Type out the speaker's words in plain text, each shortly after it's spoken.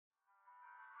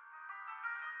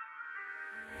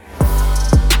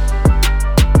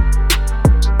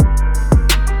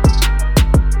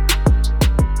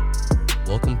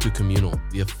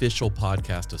official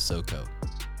podcast of SoCo.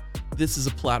 This is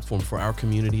a platform for our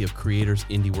community of creators,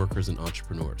 indie workers, and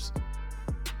entrepreneurs.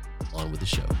 On with the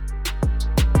show.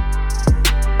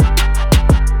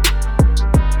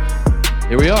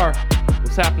 Here we are.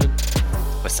 What's happening?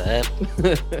 What's up?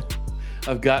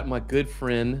 I've got my good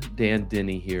friend Dan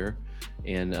Denney here,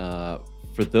 and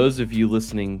for those of you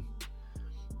listening,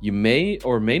 you may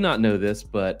or may not know this,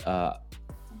 but I'm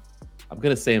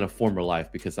going to say in a former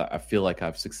life because I feel like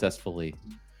I've successfully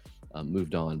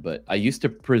moved on. But I used to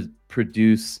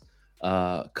produce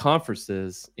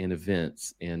conferences and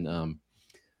events, and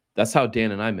that's how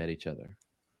Dan and I met each other,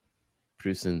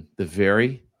 producing the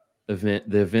event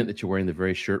that you're wearing the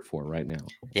very shirt for right now.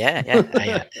 Yeah.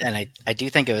 And I do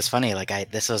think it was funny.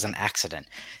 Like this was an accident.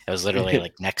 It was literally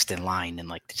like next in line in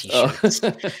like the t-shirts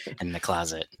in the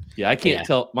closet. Yeah, I can't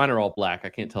tell. Mine are all black. I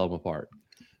can't tell them apart.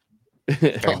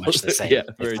 Very much the same. Yeah,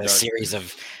 very it's dark. A series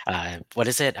of what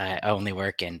is it? I only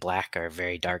work in black or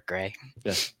very dark gray.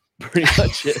 Yeah, pretty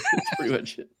much it. That's pretty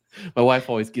much it. My wife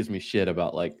always gives me shit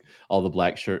about like all the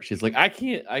black shirts. She's like, I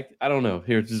don't know.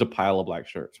 Here's just a pile of black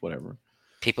shirts, whatever.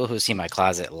 People who see my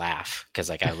closet laugh because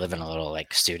like I live in a little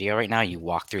like studio right now. You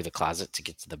walk through the closet to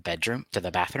get to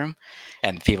the bathroom,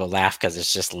 and people laugh because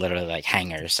it's just literally like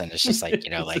hangers, and it's just like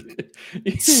like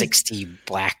 60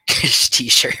 black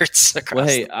t-shirts across. Well,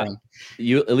 hey,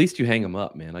 you at least you hang them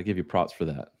up, man. I give you props for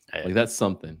that. Like that's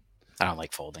something. I don't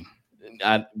like folding.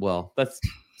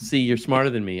 See, you're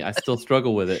smarter than me. I still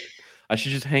struggle with it. I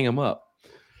should just hang them up.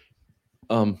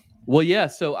 Well, yeah.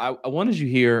 So I wanted you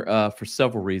here for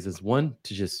several reasons. One,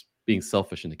 to just being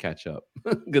selfish and to catch up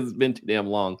because it's been too damn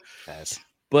long. Yes.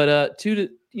 But two,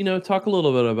 to talk a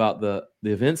little bit about the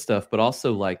event stuff, but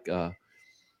also like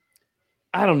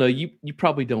I don't know. You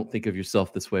probably don't think of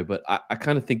yourself this way, but I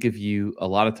kind of think of you a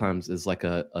lot of times as like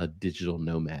a digital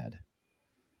nomad.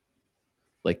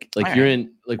 Like you're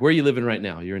in like where are you living right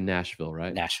now? You're in Nashville,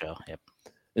 right? Nashville. Yep.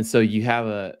 And so you have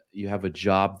a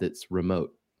job that's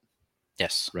remote.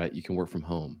 Yes. Right. You can work from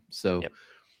home. So,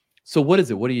 So what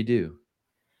is it? What do you do?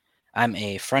 I'm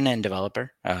a front end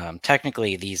developer.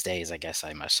 Technically these days, I guess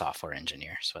I'm a software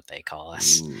engineer is what they call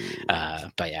us.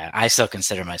 But yeah, I still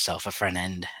consider myself a front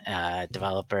end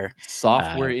developer.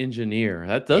 Software engineer.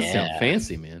 That does sound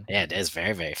fancy, man. Yeah, it is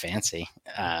very, very fancy.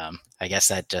 I guess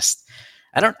that just,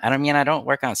 I don't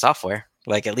work on software.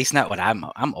 Like at least not what I'm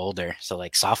older. So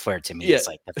like software to me is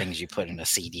like the things you put in a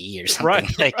CD or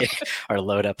something or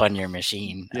load up on your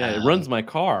machine. Yeah, it runs my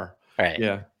car. Right.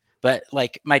 Yeah. But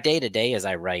like my day to day is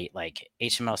I write like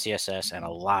HTML, CSS, and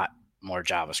a lot more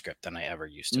JavaScript than I ever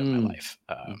used to in my life.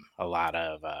 A lot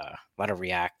of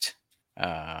React,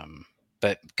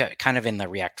 but kind of in the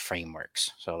React frameworks.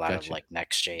 So a lot of like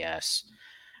Next.js,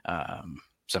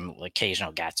 some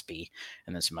occasional Gatsby,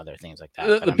 and then some other things like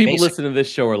that. The people listening to this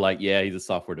show are like, yeah, he's a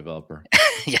software developer.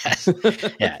 Yes.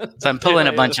 Yeah. So I'm pulling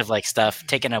a bunch of like stuff,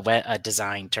 taking a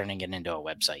design, turning it into a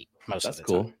website most of the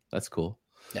time. That's cool.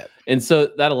 Yeah. And so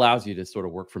that allows you to sort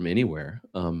of work from anywhere.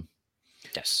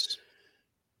 Yes.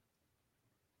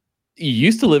 You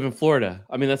used to live in Florida.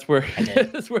 I mean, that's where I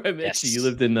did. That's where I met you. You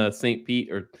lived in St.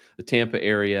 Pete or the Tampa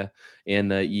area,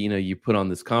 and you put on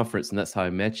this conference, and that's how I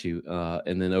met you.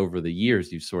 And then over the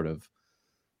years, you sort of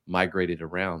migrated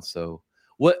around. So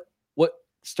what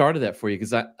started that for you?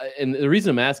 Because and the reason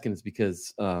I'm asking is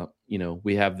because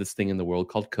we have this thing in the world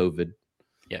called COVID.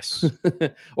 Yes.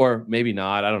 Or maybe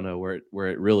not. I don't know where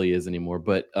it really is anymore.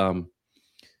 But a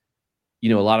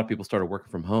lot of people started working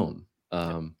from home.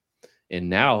 And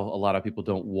now a lot of people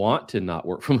don't want to not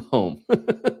work from home.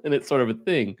 And it's sort of a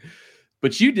thing.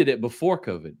 But you did it before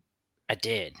COVID. I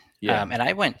did. Yeah. And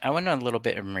I went a little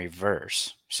bit in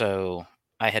reverse. So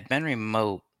I had been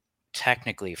remote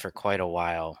technically for quite a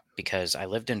while because I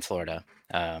lived in Florida.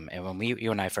 And when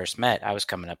you and I first met, I was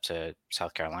coming up to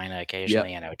South Carolina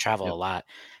occasionally, and I would travel a lot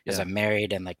because I'm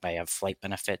married and like I have flight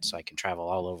benefits, so I can travel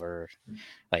all over,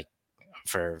 like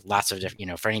for lots of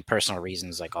different, for any personal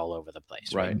reasons, like all over the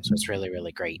place. Right. So it's really,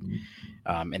 really great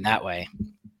in that way.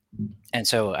 And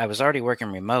so I was already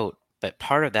working remote, but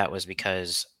part of that was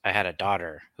because I had a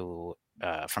daughter who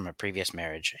from a previous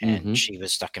marriage, and she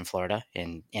was stuck in Florida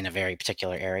in a very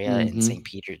particular area in St.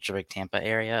 Petersburg, Tampa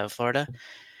area of Florida.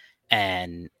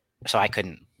 And so I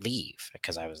couldn't leave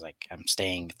because I was like, I'm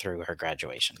staying through her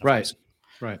graduation. Right.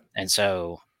 And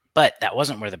so, but that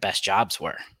wasn't where the best jobs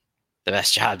were. The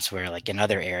best jobs were like in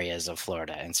other areas of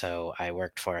Florida. And so I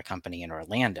worked for a company in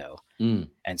Orlando. And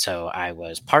so I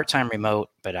was part-time remote,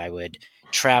 but I would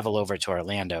travel over to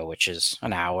Orlando, which is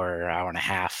an hour and a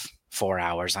half, 4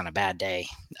 hours on a bad day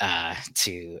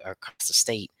to across the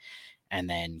state, and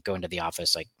then go into the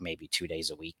office like maybe 2 days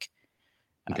a week.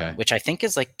 Okay. which I think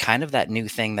is like kind of that new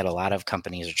thing that a lot of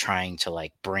companies are trying to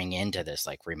like bring into this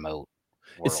like remote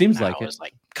It world seems now, like it. is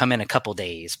like come in a couple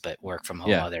days, but work from home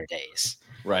Yeah. other days.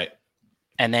 Right.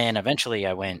 And then eventually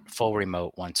I went full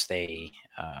remote once they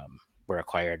were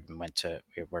acquired and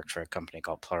we worked for a company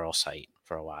called Pluralsight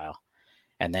for a while.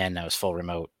 And then I was full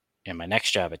remote in my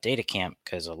next job at Data Camp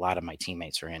because a lot of my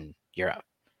teammates are in Europe.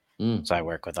 Mm. So I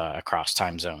work with across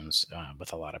time zones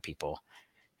with a lot of people.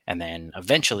 And then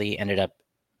eventually ended up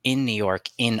in New York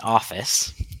in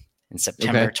office in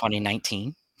September Okay.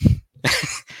 2019.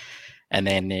 And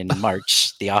then in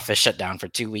March, the office shut down for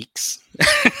 2 weeks.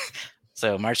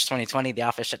 So March 2020, the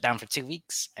office shut down for 2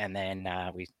 weeks. And then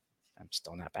I'm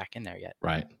still not back in there yet.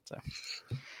 Right. So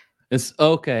It's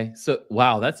okay. So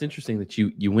wow, that's interesting that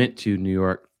you went to New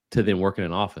York to then work in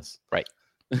an office. right.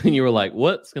 And you were like,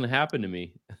 what's gonna happen to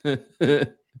me?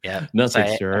 Yeah. So Nothing,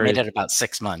 I sir. made it about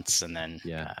 6 months and then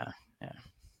Yeah. yeah.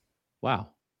 Wow.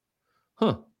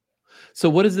 Huh. So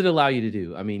what does it allow you to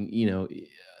do? I mean,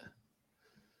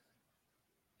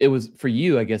 it was for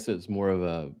you, I guess it was more of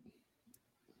a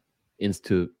means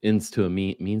to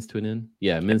an end.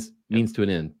 Yeah, Yep. means to an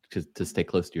end to stay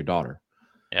close to your daughter.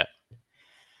 Yeah.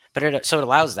 But it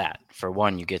allows that. For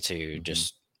one, you get to Mhm.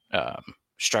 just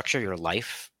structure your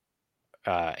life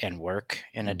and work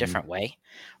in a Mhm. different way.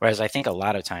 Whereas I think a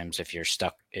lot of times if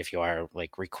you are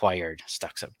like required,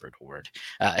 stuck's a brutal word.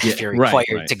 Yeah, If you're right,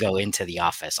 required to go into the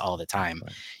office all the time,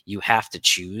 right. you have to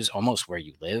choose almost where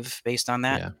you live based on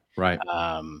that. Yeah, right.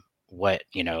 What,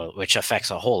 which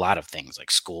affects a whole lot of things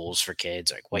like schools for kids,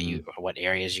 like Mm. what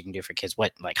areas you can do for kids,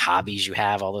 what like hobbies you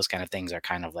have, all those kind of things are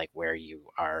kind of like where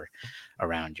you are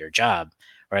around your job.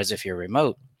 Whereas if you're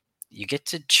remote, you get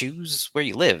to choose where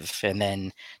you live. And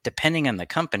then depending on the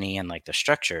company and like the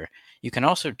structure, you can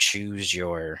also choose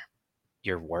your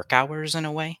work hours in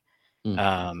a way.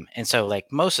 Mm. And so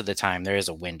like most of the time there is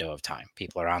a window of time.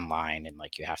 People are online and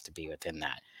like you have to be within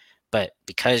that. But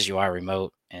because you are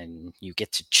remote and you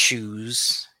get to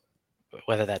choose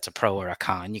whether that's a pro or a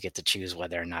con, you get to choose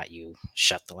whether or not you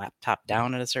shut the laptop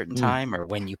down at a certain Mm. time or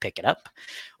when you pick it up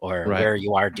or Right. where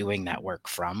you are doing that work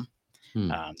from.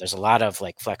 Mm. There's a lot of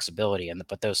like flexibility,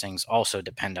 but those things also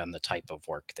depend on the type of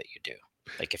work that you do.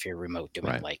 Like if you're remote doing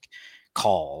Right. like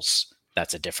calls,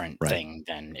 that's a different Right. thing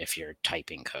than if you're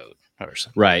typing code or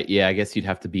something. Right. Yeah, I guess you'd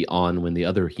have to be on when the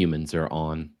other humans are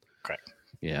on. Correct.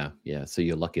 Yeah, yeah. So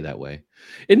you're lucky that way.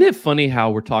 Isn't it funny how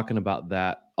we're talking about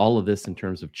that, all of this in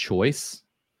terms of choice?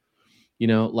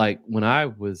 Like when I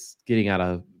was getting out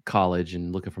of college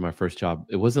and looking for my first job,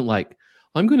 it wasn't like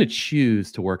I'm going to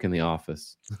choose to work in the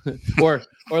office, or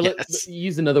Yes.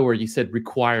 use another word. You said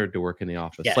required to work in the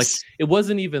office. Like Yes. it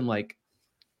wasn't even like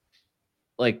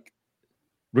like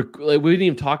we didn't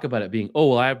even talk about it being, oh,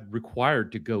 well, I'm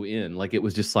required to go in. Like it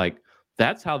was just like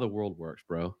that's how the world works,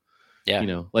 bro.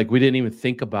 Yeah. Like we didn't even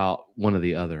think about one or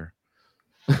the other.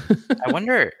 I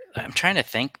wonder, I'm trying to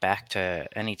think back to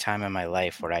any time in my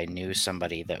life where I knew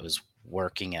somebody that was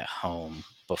working at home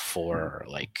before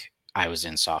like I was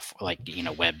in software, like,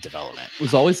 web development. It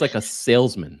was always like a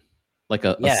salesman, like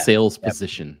a Yeah. sales Yep.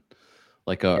 position,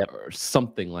 like Yep. or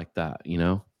something like that,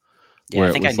 Yeah, where I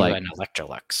it think I was knew like, an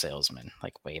Electrolux salesman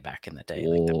like way back in the day,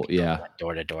 like the oh, people who yeah, went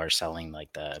door to door selling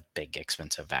like the big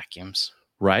expensive vacuums.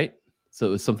 right. So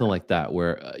it was something like that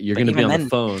where you're But going to be even on the then,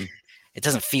 phone. it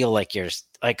doesn't feel like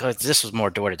like this was more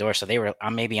door to door. So they were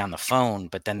maybe on the phone,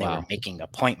 but then they were Wow. making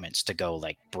appointments to go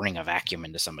like bring a vacuum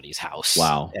into somebody's house.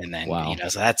 Wow. And then, Wow.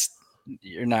 so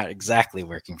you're not exactly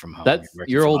working from home. That's You're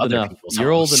working you're from old other enough. people's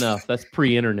You're old homes. enough. That's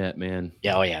pre-internet, man.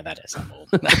 Yeah. Oh yeah, that is. I'm old.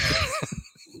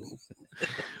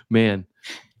 Man.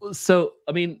 So,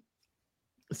 I mean,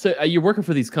 you're working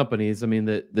for these companies, I mean,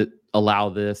 that allow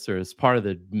this or as part of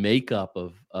the makeup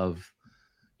of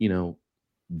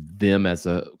them as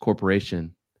a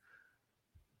corporation.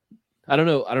 I don't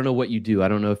know what you do. I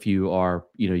don't know if you are,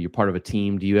 you're part of a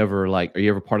team. Do you ever are you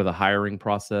ever part of the hiring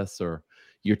process or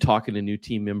you're talking to new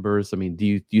team members? I mean,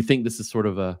 do you think this is sort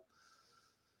of a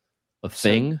So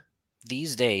thing?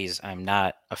 these days, I'm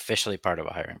not officially part of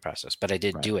a hiring process, but I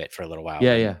did Right. do it for a little while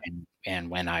Yeah, yeah. and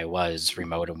when I was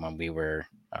remote and when we were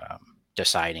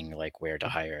deciding like where to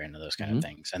hire and those kind of Mhm.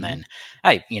 things. And Mhm. then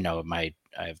I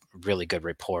have really good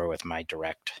rapport with my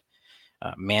direct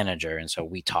manager, and so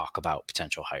we talk about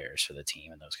potential hires for the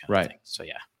team and those kind of Right. things. So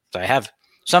yeah, so I have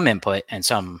some input and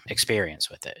some experience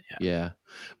with it. Yeah. Yeah.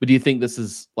 But do you think this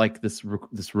is like this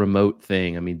remote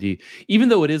thing? I mean, even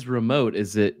though it is remote,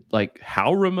 is it like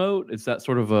how remote? Is that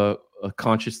sort of a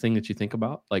conscious thing that you think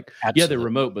about? Like, yeah, they're Absolutely.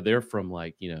 remote, but they're from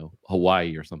like,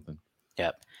 Hawaii or something.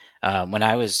 Yep. When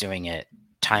I was doing it,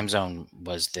 time zone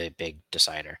was the big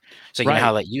decider. So you know Right.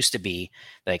 how it used to be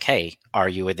like, hey, are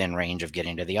you within range of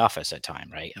getting to the office at time,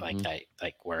 right? Like Mhm. that,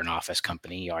 like we're an office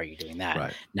company. Are you doing that?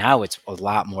 Right. Now it's a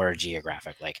lot more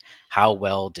geographic. Like how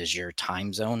well does your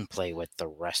time zone play with the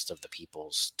rest of the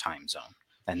people's time zone?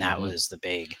 And that Mhm. was the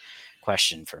big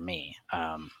question for me.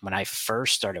 When I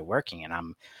first started working,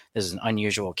 and this is an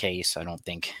unusual case. I don't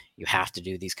think you have to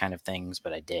do these kind of things,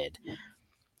 but I did.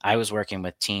 I was working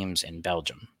with teams in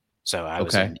Belgium. So I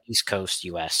was Okay. in East Coast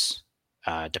US.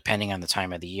 Depending on the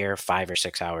time of the year, 5 or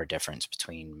 6 hour difference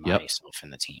between Yep. myself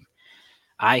and the team.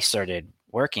 I started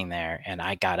working there and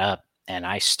I got up and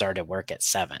I started work at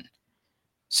 7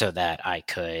 so that I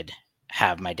could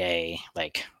have my day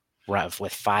like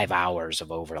with 5 hours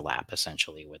of overlap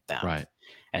essentially with them. Right.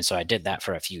 And so I did that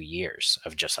for a few years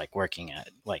of just like working at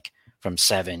like from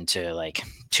 7 to like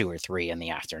 2 or 3 in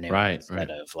the afternoon Right. instead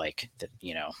Right. of like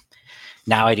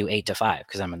now I do 8 to 5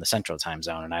 because I'm in the central time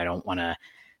zone and I don't want to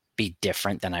be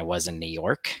different than I was in New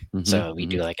York. Mhm. So we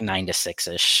do Mhm. like 9 to 6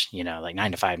 ish, like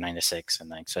 9 to 5, 9 to 6. And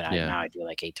like, so Yeah. now I do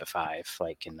like 8 to 5,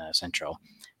 like in the central.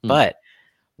 Hmm. But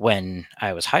when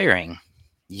I was hiring,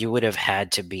 you would have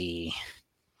had to be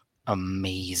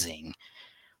amazing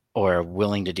or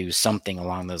willing to do something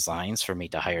along those lines for me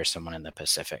to hire someone in the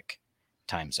Pacific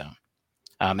time zone.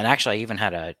 And actually, I even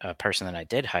had a person that I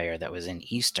did hire that was in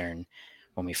Eastern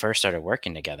when we first started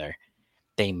working together.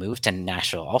 They moved to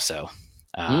Nashville also,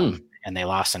 Mm. and they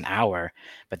lost an hour,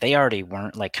 but they already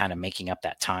weren't like kind of making up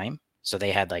that time. So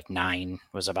they had like 9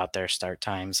 was about their start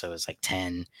time. So it was like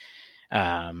 10,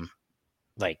 um,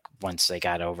 like once they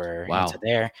got over into Wow.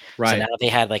 there. So now Right. they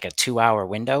had like a 2 hour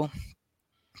window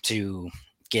to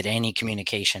get any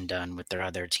communication done with their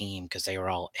other team because they were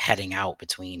all heading out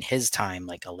between his time,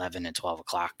 like 11 and 12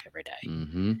 o'clock every day.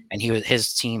 Mhm. And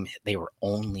his team, they were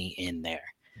only in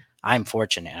there. I'm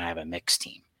fortunate and I have a mixed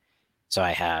team. So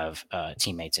I have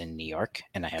teammates in New York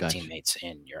and I have Gotcha. teammates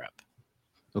in Europe.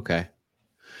 Okay.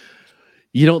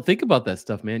 You don't think about that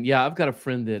stuff, man. Yeah, I've got a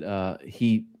friend that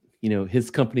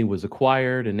his company was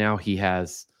acquired and now he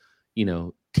has,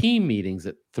 team meetings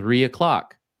at 3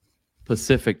 o'clock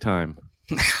Pacific time.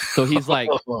 So he's like,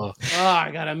 oh,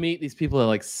 I gotta meet these people at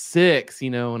like 6,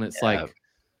 and it's Yeah, like,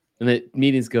 and the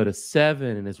meetings go to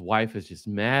 7, and his wife is just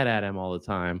mad at him all the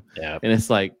time. yeah, And it's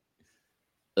like,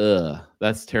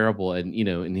 that's terrible. And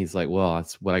and he's like, well,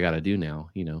 that's what I gotta do now.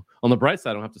 On the bright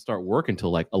side, I don't have to start work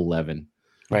until like 11.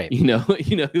 right.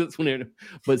 That's when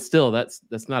but still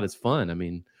that's not as fun. I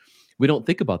mean, we don't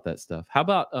think about that stuff. How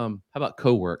about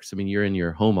co-works? I mean, you're in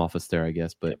your home office there, I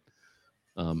guess, but Yep.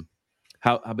 um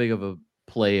how big of a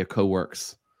play a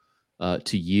co-works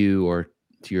to you or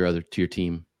to your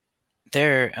team?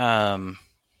 They're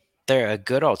they're a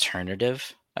good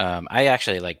alternative. I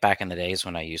actually like back in the days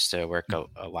when I used to work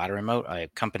a lot of remote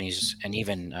companies, and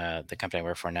even the company I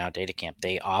work for now, Data Camp,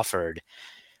 they offered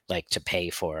like to pay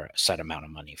for a set amount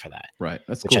of money for that, Right.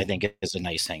 That's which I cool. think is a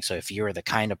nice thing. So if you were the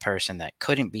kind of person that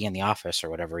couldn't be in the office for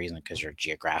whatever reason because you're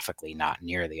geographically not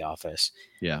near the office,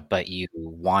 Yeah. but you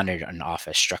wanted an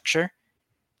office structure,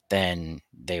 then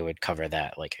they would cover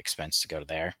that like expense to go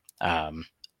there.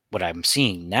 What I'm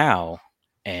seeing now,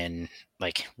 and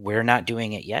like we're not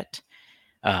doing it yet,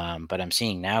 but I'm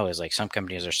seeing now is like some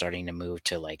companies are starting to move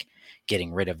to like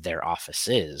getting rid of their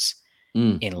offices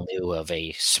Mm, in lieu of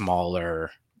a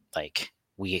smaller, like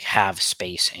we have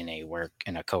space in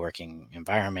a co-working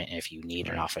environment. And if you need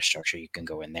an right. office structure, you can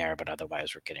go in there, but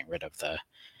otherwise we're getting rid of the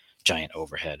giant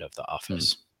overhead of the Mm.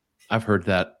 office. I've heard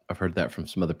that. I've heard that from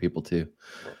some other people too.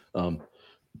 Um,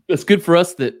 it's good for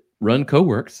us that run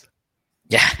co-works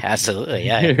Yeah, absolutely.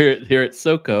 Yeah. here at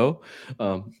SoCo.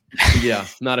 Yeah,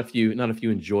 not if you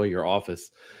enjoy your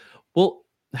office. Well,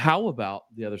 how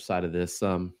about the other side of this?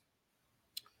 And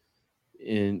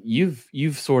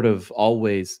you've sort of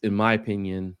always, in my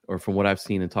opinion, or from what I've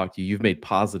seen and talked to you, you've made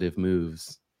positive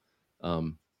moves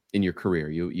um, in your career.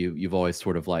 You've always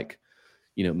sort of like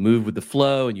moved with the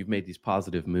flow, and you've made these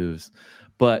positive moves.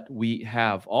 But we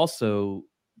have also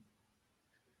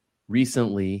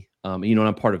recently, and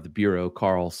I'm part of the bureau,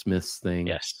 Carl Smith's thing.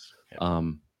 Yes. Yep.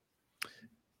 Um,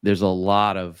 there's a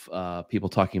lot of people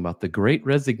talking about the Great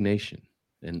Resignation,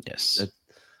 and Yes.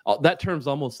 that term's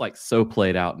almost like so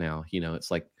played out now.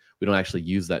 It's like we don't actually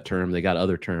use that term. They got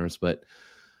other terms, but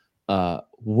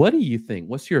what do you think?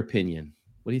 What's your opinion?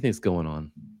 What do you think's going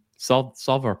on?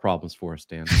 Solve our problems for us,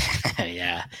 Dan.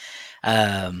 Yeah.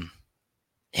 Um,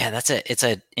 yeah, it's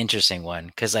an interesting one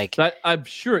because like, I'm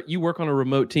sure you work on a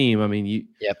remote team. I mean,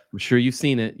 yep, I'm sure you've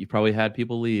seen it. You probably had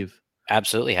people leave.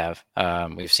 Absolutely have.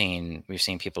 We've seen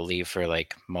people leave for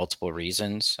like multiple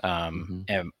reasons.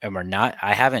 Mm-hmm. And we're not.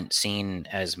 I haven't seen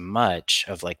as much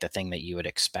of like the thing that you would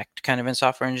expect kind of in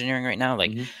software engineering right now.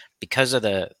 Like Mm-hmm. because of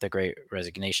the Great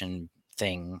Resignation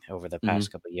thing over the Mm-hmm.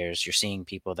 past couple of years, you're seeing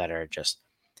people that are just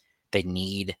they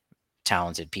need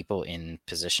talented people in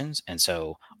positions, and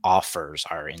so offers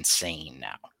are insane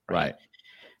now, right? Right.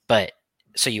 But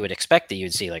so you would expect that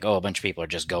you'd see like, oh, a bunch of people are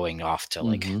just going off to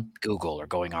like Mm-hmm. Google or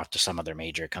going off to some other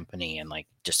major company and like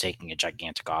just taking a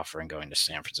gigantic offer and going to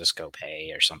San Francisco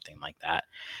Pay or something like that.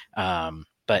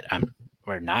 But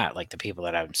we're not like the people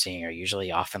that I'm seeing are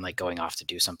usually often like going off to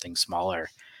do something smaller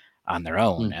on their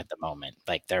own at the moment.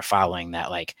 Like they're following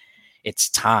that like it's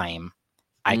time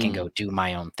I can go do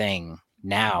my own thing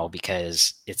now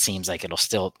because it seems like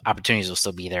opportunities will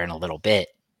still be there in a little bit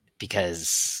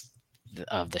because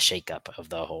of the shakeup of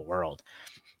the whole world.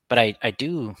 But I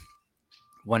do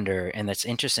wonder, and that's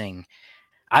interesting.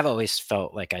 I've always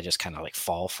felt like I just kind of like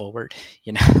fall forward,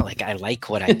 like I like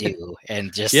what I do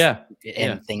and just Yeah.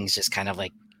 Yeah. and things just kind of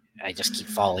like I just keep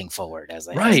falling forward as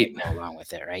I Right. go along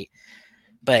with it, right?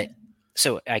 But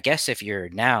so I guess if you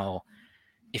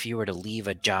were to leave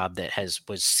a job that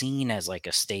was seen as like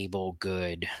a stable,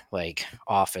 good, like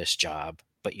office job,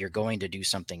 but you're going to do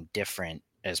something different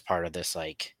as part of this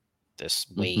like this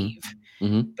Mm-hmm. wave,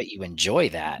 Mm-hmm. but you enjoy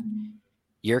that,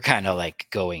 you're kind of like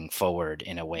going forward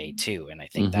in a way too. And I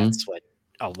think Mm-hmm. that's what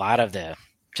a lot of the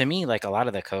to me, like a lot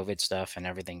of the COVID stuff and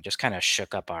everything just kind of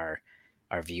shook up our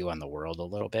view on the world a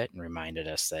little bit and reminded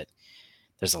us that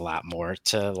there's a lot more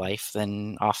to life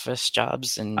than office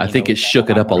jobs, and I think we it got shook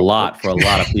a it lot up a more to lot work. for a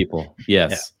lot of people. Yeah.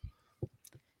 Yes.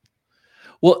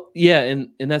 Well, yeah, and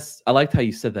that's I liked how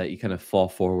you said that you kind of fall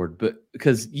forward, but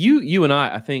because you and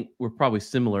I think we're probably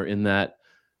similar in that,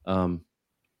 um,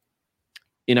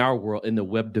 in our world, in the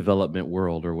web development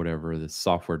world or whatever, the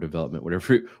software development,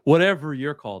 whatever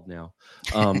you're called now,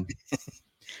 um,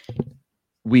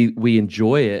 we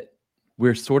enjoy it.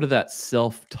 We're sort of that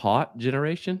self-taught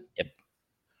generation, Yep.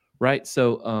 right?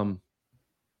 So,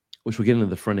 which we'll get into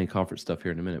the front end conference stuff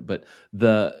here in a minute, but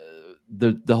the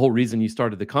the whole reason you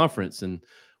started the conference and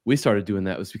we started doing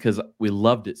that was because we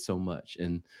loved it so much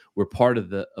and we're part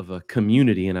of a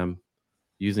community, and I'm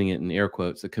using it in air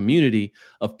quotes, a community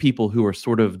of people who are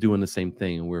sort of doing the same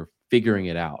thing, and we're figuring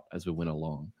it out as we went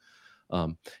along.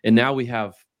 And now we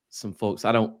have some folks.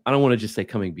 I don't want to just say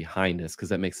coming behind us because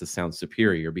that makes us sound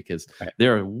superior, because Right.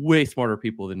 there are way smarter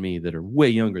people than me that are way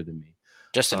younger than me.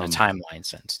 Just in a timeline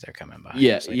sense, they're coming behind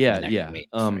Yeah, us, like in yeah, the next yeah. wave,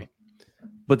 right?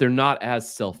 But they're not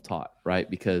as self-taught, right?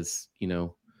 Because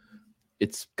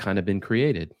it's kind of been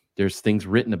created. There's things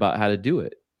written about how to do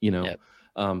it. Yep.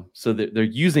 So they're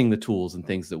using the tools and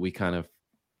things that we kind of,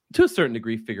 to a certain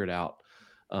degree, figured out.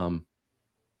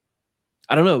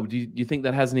 I don't know. Do you think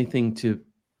that has anything to?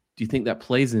 Do you think that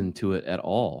plays into it at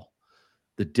all?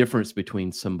 The difference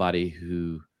between somebody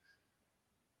who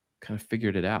kind of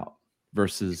figured it out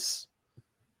versus,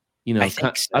 I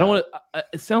think I don't so. want to.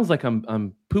 It sounds like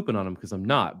I'm pooping on them because I'm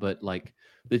not, but like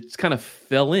they just kind of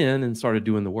fell in and started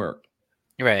doing the work.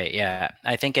 Right. Yeah.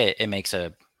 I think it makes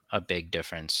a big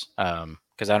difference.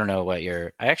 Because I don't know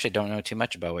I actually don't know too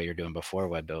much about what you're doing before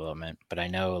web development, but I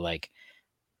know like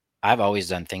I've always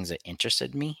done things that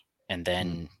interested me and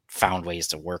then found ways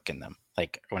to work in them.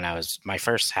 Like when my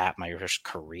first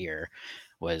career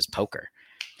was poker.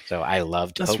 So I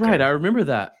loved That's poker. right. I remember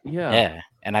that. Yeah. Yeah.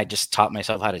 And I just taught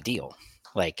myself how to deal.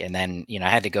 Like, and then, I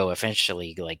had to go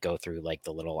eventually like go through like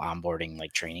the little onboarding,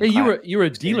 like training Hey, class you were a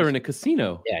dealer experience. in a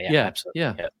casino. Yeah. Yeah. Yeah. Absolutely.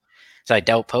 Yeah. Yeah. So I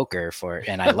dealt poker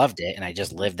and I loved it. And I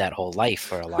just lived that whole life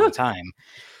for a long time.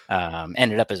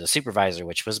 Ended up as a supervisor,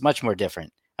 which was much more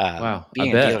different. Wow. I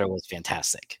Being a bet. dealer was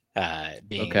fantastic.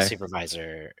 Being a Okay.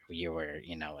 supervisor, you were,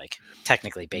 like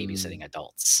technically babysitting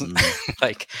adults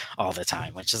like all the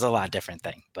time, which is a lot different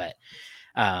thing. But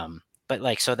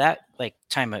like, so that like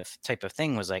type of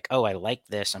thing was like, oh, I like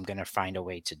this. I'm going to find a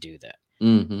way to do that.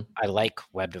 Mm-hmm. I like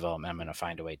web development. I'm going to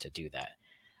find a way to do that.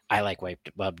 I like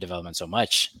web development so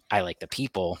much. I like the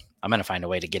people. I'm going to find a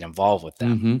way to get involved with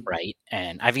them. Mm-hmm. Right.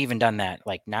 And I've even done that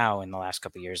like now in the last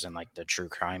couple of years in like the true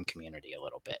crime community a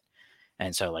little bit.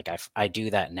 And so like I do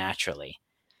that naturally.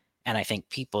 And I think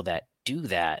people that do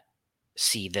that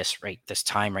see this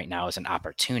time right now as an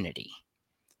opportunity.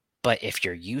 But if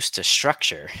you're used to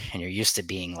structure and you're used to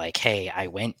being like, hey, I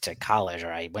went to college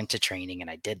or I went to training and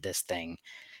I did this thing,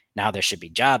 now there should be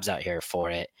jobs out here for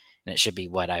it. And it should be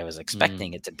what I was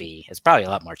expecting it to be. It's probably a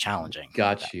lot more challenging.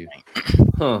 Got you.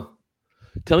 Huh.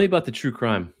 Tell me about the true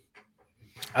crime.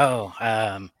 Oh,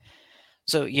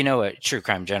 So you know what true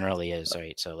crime generally is,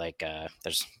 right? So like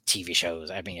there's TV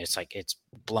shows. I mean, it's like it's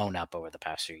blown up over the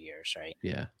past few years, right?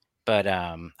 Yeah. But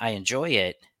I enjoy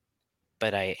it,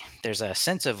 but there's a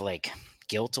sense of like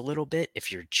guilt a little bit if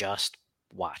you're just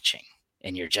watching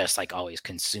and you're just like always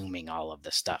consuming all of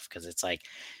the stuff because it's like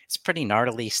it's pretty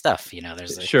gnarly stuff.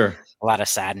 There's Sure. a lot of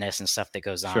sadness and stuff that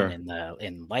goes on Sure.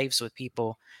 in lives with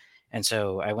people. And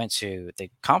so I went to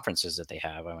the conferences that they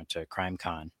have. I went to Crime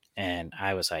Con and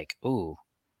I was like, ooh,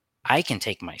 I can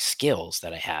take my skills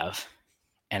that I have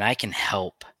and I can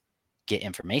help get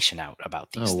information out about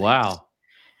Oh, these things. wow.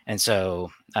 And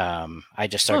so I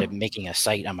just Huh. started making a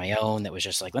site on my own that was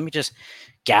just like, let me just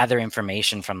gather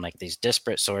information from like these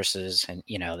disparate sources. And,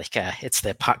 like it's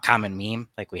the common meme.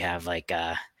 Like we have like,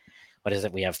 what is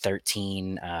it? We have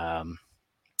 13, uh,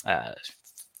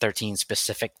 13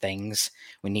 specific things.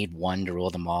 We need one to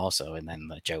rule them all. So, and then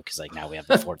the joke is like, now we have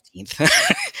the 14th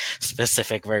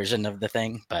specific version of the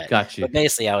thing. Got you. But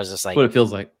basically I was just That's like, what it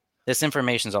feels like. this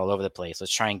information's all over the place.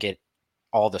 Let's try and get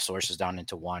all the sources down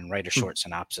into one, write a short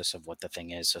synopsis of what the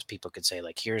thing is so people could say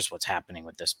like, here's what's happening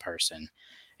with this person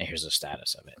and here's the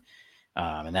status of it.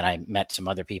 And then I met some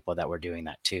other people that were doing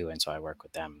that too. And so I work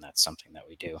with them. And that's something that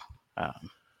we do.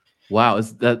 Wow.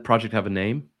 Does that project have a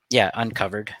name? Yeah.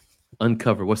 Uncovered.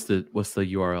 Uncover. What's the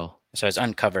URL? So it's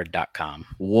uncovered.com.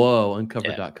 Whoa.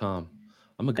 Uncovered.com.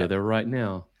 I'm going to go there right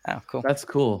now. Oh, cool. That's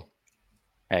cool.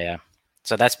 Yeah.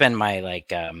 So that's been my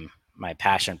like, my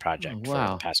passion project for the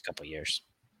wow. past couple of years.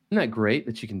 Isn't that great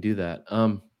that you can do that?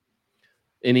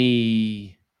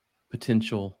 Any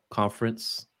potential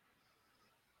conference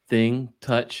thing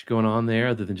touch going on there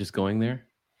other than just going there?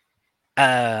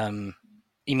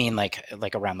 You mean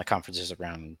like around the conferences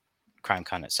around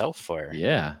CrimeCon itself, or?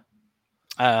 Yeah.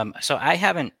 So I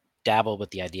haven't dabbled with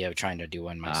the idea of trying to do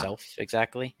one myself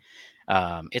exactly.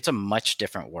 It's a much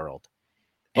different world.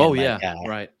 And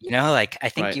right. Like I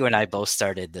think right. you and I both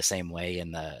started the same way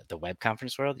in the web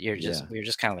conference world. We were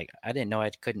just kind of like, I didn't know I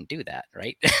couldn't do that.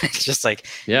 Right. It's just like,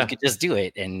 you could just do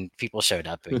it and people showed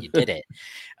up and you did it.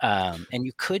 And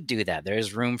you could do that. There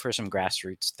is room for some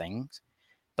grassroots things,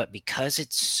 but because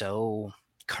it's so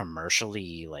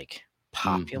commercially like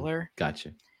popular,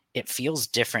 gotcha. It feels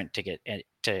different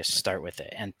to start with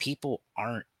it. And people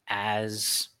aren't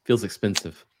as feels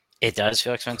expensive. It does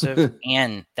feel expensive.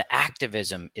 And the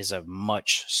activism is a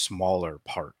much smaller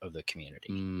part of the community.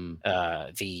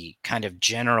 The kind of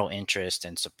general interest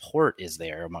and support is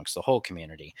there amongst the whole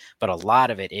community. But a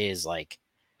lot of it is like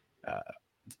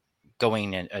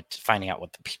going and finding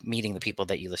out meeting the people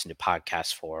that you listen to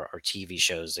podcasts for or TV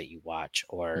shows that you watch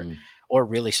or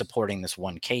really supporting this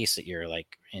one case that you're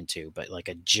like into. But like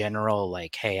a general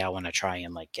like, hey, I want to try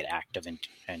and like get active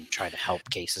and try to help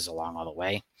cases along all the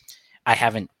way. I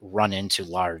haven't run into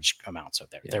large amounts of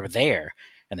there. They're there,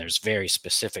 and there's very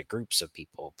specific groups of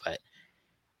people, but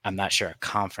I'm not sure a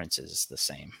conference is the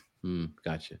same.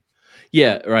 Gotcha.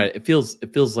 Yeah, right. It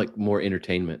feels like more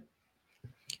entertainment.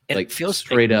 It like feels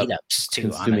straight like up meetups too,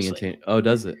 consuming honestly. Oh,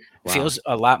 does it? Wow. It feels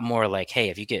a lot more like, hey,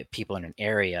 if you get people in an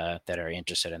area that are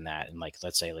interested in that, and like,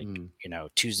 let's say like,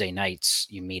 Tuesday nights,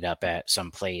 you meet up at some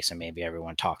place and maybe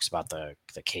everyone talks about the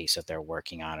case that they're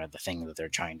working on or the thing that they're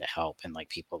trying to help. And like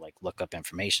people like look up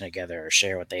information together or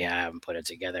share what they have and put it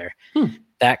together.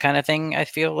 That kind of thing, I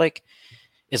feel like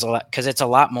is a lot, because it's a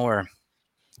lot more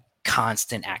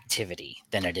constant activity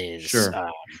than it is. Sure.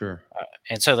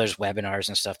 And so there's webinars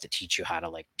and stuff that teach you how to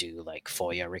like do like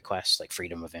FOIA requests, like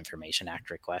Freedom of Information Act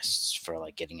requests for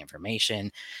like getting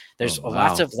information. There's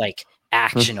lots of like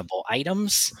actionable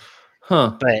items.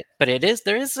 But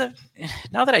there is a,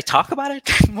 now that I talk about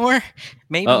it more,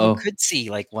 maybe you could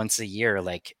see like once a year,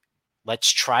 like let's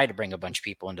try to bring a bunch of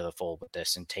people into the fold with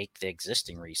this and take the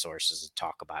existing resources and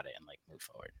talk about it and like move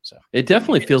forward. So it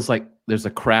definitely feels like there's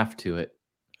a craft to it.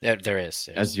 There is.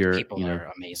 As your people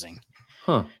are amazing.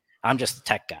 Huh. I'm just a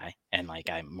tech guy, and like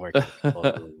I'm working with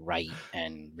people who write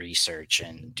and research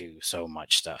and do so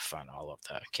much stuff on all of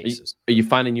the cases. Are you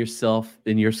finding yourself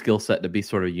in your skill set to be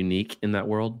sort of unique in that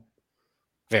world?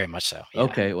 Very much so. Yeah.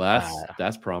 Okay, well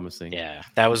that's promising. Yeah,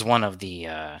 that was one of the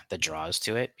draws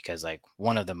to it, because like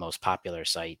one of the most popular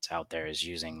sites out there is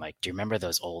using like, do you remember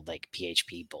those old like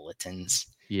PHP bulletins?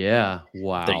 Yeah.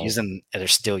 Wow. They're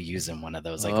still using one of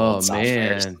those like old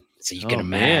softwares. Man. So you can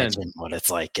imagine what it's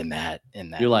like in that.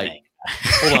 You're like, thing.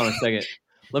 Hold on a second.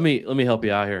 Let me help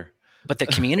you out here. But the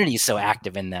community is so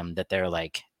active in them that they're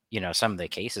like, some of the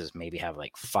cases maybe have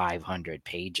like 500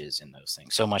 pages in those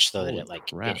things. So much so that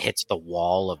it hits the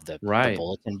wall of the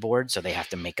bulletin board. So they have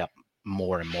to make up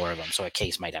more and more of them. So a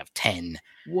case might have 10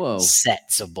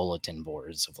 sets of bulletin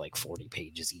boards of like 40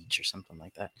 pages each or something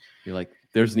like that. You're like,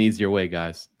 there's an easier way,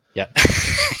 guys. Yeah.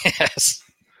 Yes.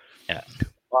 Yeah.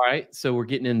 All right. So we're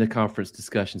getting into conference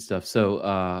discussion stuff.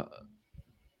 So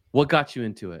what got you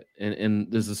into it?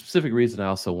 And there's a specific reason I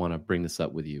also want to bring this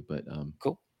up with you, but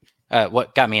Cool.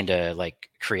 What got me into like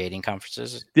creating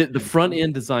conferences? the front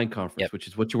end design conference, Yep. which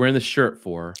is what you're wearing the shirt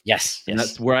for. Yes. And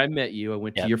that's where I met you. I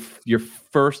went to Yep. your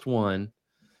first one.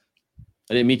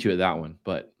 I didn't meet you at that one,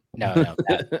 but No.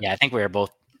 I think we were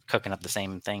both cooking up the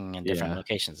same thing in different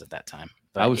locations at that time.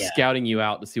 But I was scouting you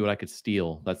out to see what I could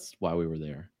steal. That's why we were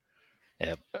there.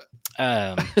 Yep.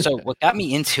 So what got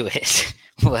me into it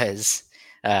was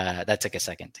that took a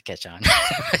second to catch on.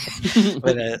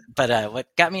 but what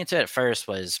got me into it first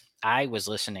was I was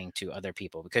listening to other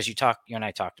people because you and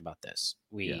I talked about this.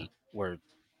 We were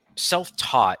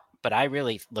self-taught, but I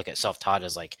really look at self-taught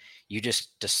as like you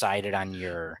just decided on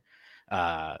your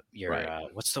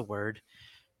what's the word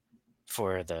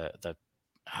for the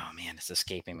oh man, it's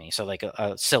escaping me. So like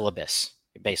a syllabus.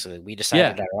 Basically, we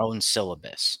decided our own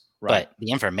syllabus. Right. But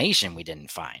the information we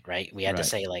didn't find, right? We had to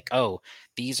say like, oh,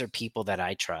 these are people that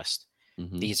I trust.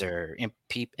 Mm-hmm. These are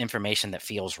information that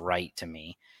feels right to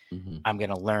me. Mm-hmm. I'm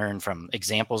going to learn from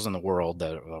examples in the world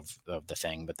of the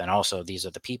thing, but then also these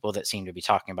are the people that seem to be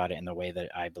talking about it in the way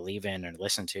that I believe in and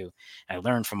listen to. I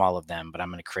learn from all of them, but I'm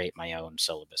going to create my own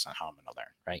syllabus on how I'm going to learn,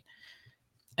 right?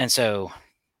 And so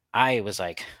I was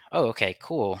like, oh, okay,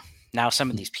 cool. Now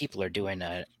some of these people are doing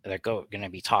they're going to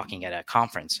be talking at a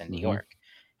conference in New York.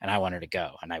 And I wanted to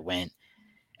go, and I went,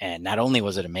 and not only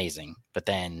was it amazing, but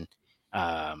then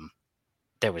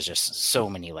there was just so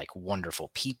many like wonderful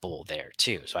people there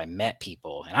too. So I met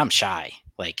people, and I'm shy.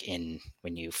 Like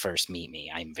when you first meet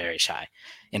me, I'm very shy.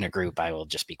 In a group, I will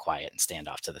just be quiet and stand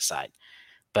off to the side.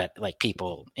 But like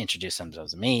people introduced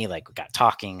themselves to me, like we got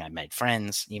talking. I made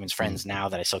friends, even friends now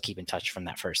that I still keep in touch from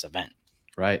that first event.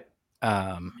 Right.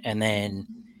 And then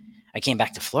I came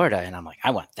back to Florida, and I'm like, I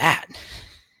want that.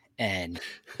 And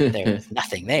there was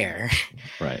nothing there.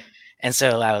 Right. And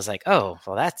so I was like, oh,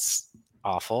 well, that's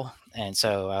awful. And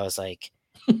so I was like,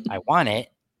 I want it,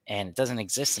 and it doesn't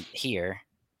exist here.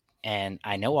 And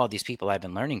I know all these people I've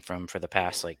been learning from for the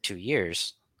past like 2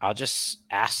 years. I'll just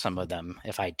ask some of them,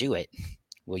 if I do it,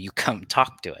 will you come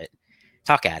talk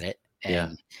at it?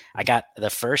 And I got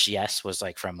the first yes was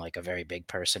like from like a very big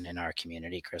person in our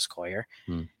community, Chris Coyer.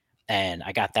 And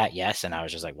I got that yes, and I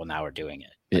was just like, well, now we're doing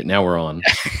it. Like, now we're on.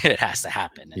 It has to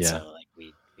happen. And so like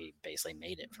we basically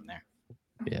made it from there.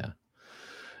 Yeah.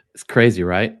 It's crazy,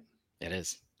 right? It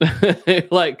is.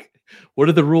 Like, what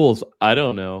are the rules? I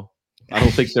don't know. I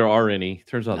don't think there are any.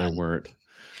 Turns out there weren't.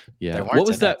 Yeah. There weren't what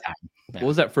was that? Yeah. What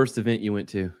was that first event you went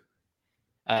to?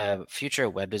 Future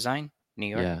of Web Design, New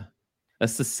York. Yeah.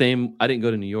 That's the same. I didn't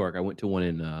go to New York. I went to one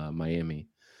in Miami.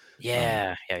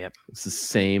 Yeah. It's the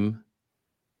same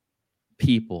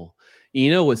people.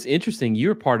 You know what's interesting?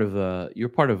 You're part of a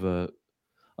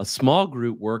small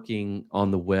group working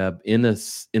on the web in the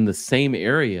same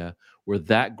area where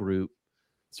that group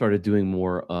started doing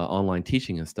more online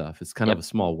teaching and stuff. It's kind of a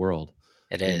small world.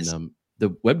 It is. And,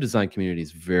 the web design community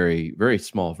is very, very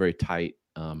small, very tight.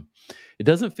 It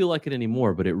doesn't feel like it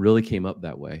anymore, but it really came up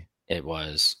that way. It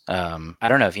was. I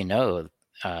don't know if you know,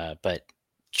 but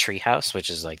Treehouse, which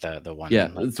is like the one. Yeah,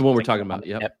 like, it's the one we're talking about.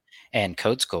 Yep. And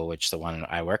Code School, which the one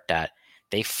I worked at,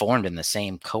 they formed in the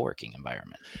same co-working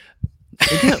environment.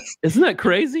 Isn't that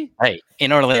crazy? Right.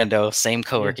 In Orlando, same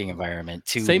co-working environment,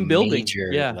 two same building,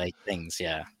 major like things.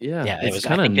 Yeah. It was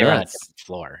kind of nuts. They were on a different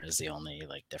floor is the only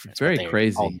like difference. It's very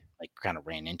crazy. All, like kind of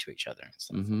ran into each other and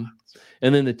stuff.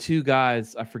 And then the two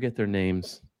guys, I forget their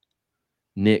names.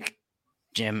 Jim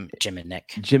and Nick.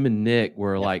 Jim and Nick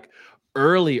were like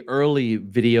early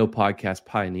video podcast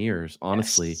pioneers,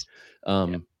 honestly.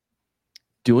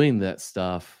 Doing that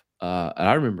stuff. And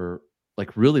I remember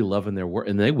like really loving their work,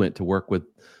 and they went to work with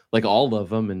like all of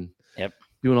them and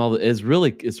doing all the, it's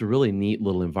a really neat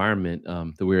little environment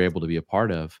that we were able to be a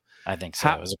part of. I think so.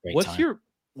 It was a great time.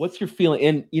 What's your feeling?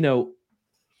 And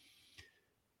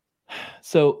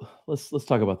so let's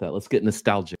talk about that. Let's get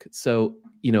nostalgic. So,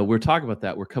 we're talking about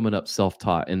that. We're coming up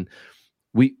self-taught, and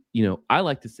we, I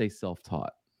like to say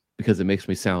self-taught because it makes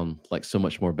me sound like so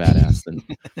much more badass than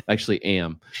I actually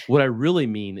am. What I really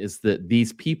mean is that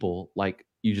these people, like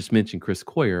you just mentioned, Chris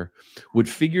Coyer, would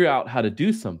figure out how to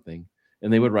do something,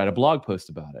 and they would write a blog post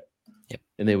about it.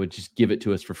 And they would just give it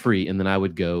to us for free. And then I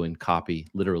would go and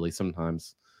literally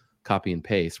sometimes copy and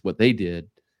paste what they did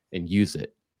and use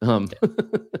it.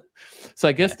 So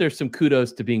I guess there's some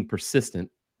kudos to being persistent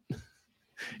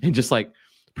and just like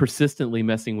persistently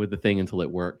messing with the thing until it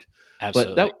worked.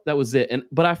 Absolutely. But that was it.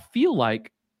 But I feel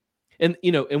like, and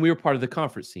we were part of the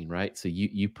conference scene, right? So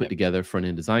you put together front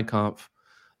end design conf.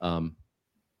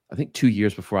 I think 2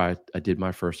 years before I did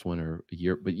my first one, or a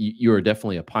year, but you are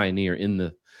definitely a pioneer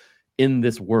in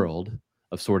this world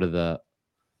of sort of the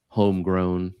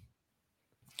homegrown.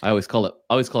 I always call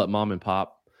it mom and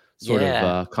pop sort of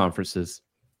Yeah. conferences.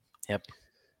 Yep.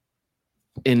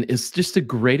 And it's just a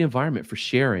great environment for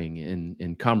sharing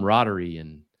and camaraderie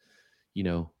and,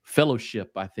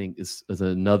 fellowship. I think is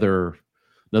another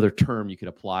term you could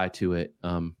apply to it.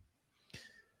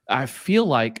 I feel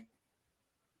like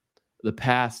the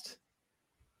past,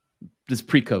 this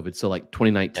pre-COVID, so like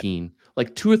 2019,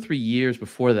 like 2 or 3 years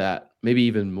before that, maybe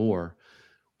even more,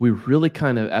 we really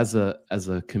kind of, as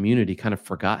a community, kind of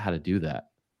forgot how to do that.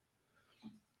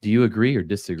 Do you agree or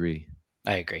disagree?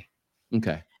 I agree.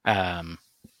 Okay. I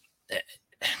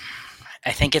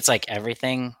think it's like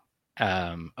everything.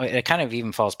 It kind of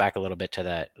even falls back a little bit to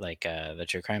that, like the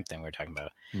true crime thing we are talking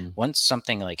about. Once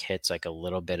something like hits like a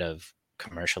little bit of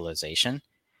commercialization,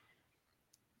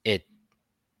 it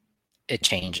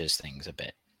changes things a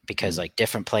bit, because like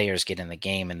different players get in the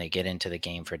game and they get into the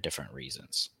game for different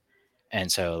reasons. And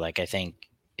so like, I think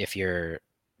if you're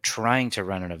trying to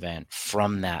run an event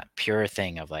from that pure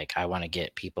thing of like, I want to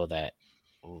get people that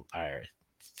are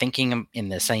thinking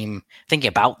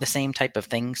about the same type of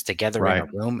things together in a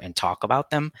room and talk about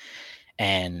them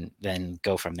and then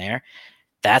go from there,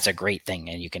 that's a great thing.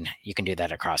 And you can do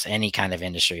that across any kind of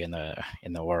industry in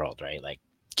the world, right? Like,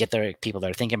 get the people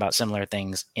that are thinking about similar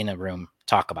things in a room,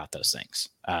 talk about those things.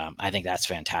 I think that's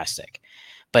fantastic.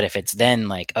 But if it's then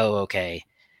like, oh, okay,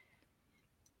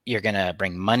 you're going to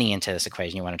bring money into this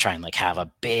equation, you want to try and like have a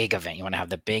big event, you want to have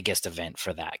the biggest event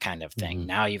for that kind of thing.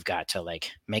 Now you've got to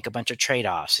like make a bunch of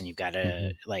trade-offs, and you've got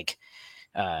to like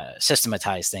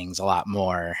systematize things a lot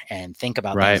more and think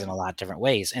about things in a lot of different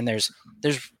ways. And there's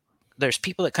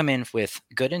people that come in with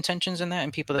good intentions in that,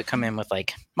 and people that come in with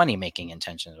like money making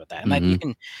intentions with that. And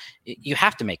like you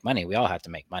have to make money. We all have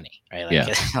to make money, right?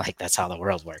 Like, like that's how the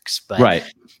world works.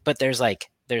 But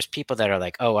there's people that are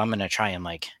like, oh, I'm going to try and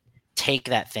like take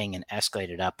that thing and escalate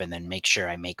it up and then make sure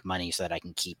I make money so that I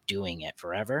can keep doing it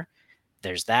forever.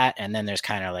 There's that. And then there's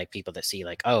kind of like people that see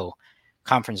like, oh,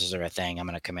 conferences are a thing, I'm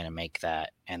going to come in and make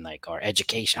that. And like, or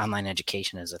online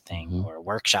education is a thing, or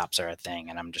workshops are a thing.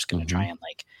 And I'm just going to try and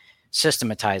like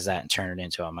systematize that and turn it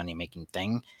into a money making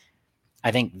thing.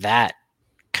 I think that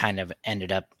kind of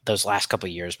ended up those last couple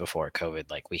of years before COVID,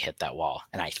 like we hit that wall.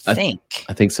 And I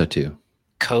think so too.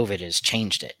 COVID has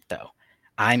changed it though.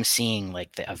 I'm seeing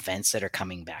like the events that are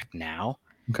coming back now.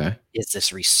 Okay. Is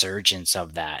this resurgence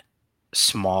of that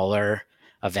smaller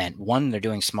event. One, they're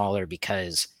doing smaller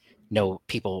because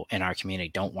people in our community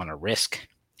don't want to risk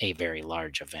a very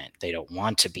large event. They don't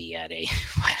want to be at a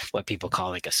what people call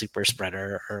like a super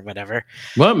spreader or whatever.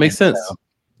 Well, it makes sense.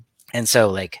 And so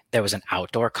like there was an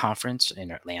outdoor conference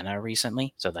in Atlanta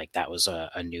recently. So like that was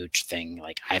a new thing.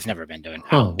 Like I've never been to an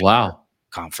outdoor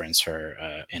conference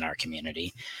for in our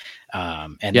community.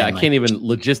 And yeah, I can't even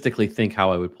logistically think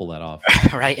how I would pull that off.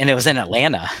 Right. And it was in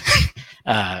Atlanta,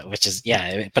 which is,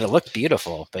 but it looked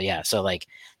beautiful. But yeah, so like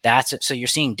so you're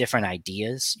seeing different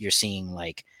ideas. You're seeing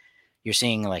like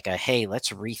a, hey, let's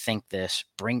rethink this,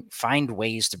 find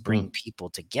ways to bring people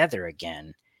together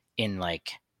again in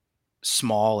like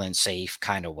small and safe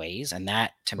kind of ways. And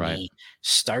that to me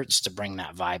starts to bring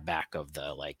that vibe back of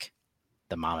the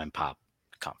mom and pop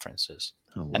conferences.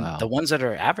 Oh, wow. And the ones that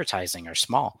are advertising are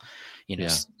small.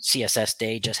 CSS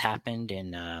Day just happened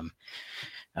in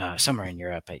somewhere in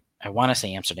Europe. I want to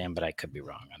say Amsterdam, but I could be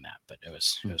wrong on that. But it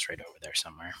was right over there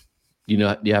somewhere. Do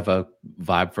you have a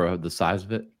vibe for the size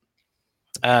of it?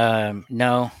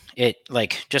 No, it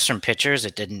like just from pictures,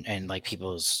 it didn't, and like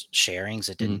people's sharings,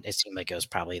 it didn't. It seemed like it was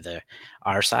probably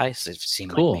our size. It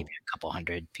seemed like maybe a couple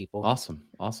hundred people. Awesome.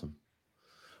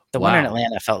 The one in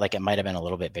Atlanta felt like it might have been a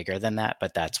little bit bigger than that,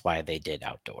 but that's why they did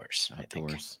outdoors. I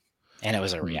think. And it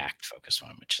was a React focused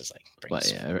one, which is like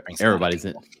brings everybody's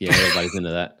everybody's into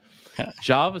that.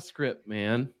 JavaScript,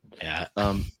 man. Yeah.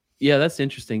 Yeah, that's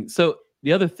interesting. So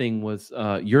the other thing was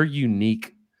your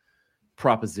unique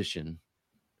proposition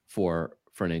for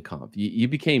an NConf. You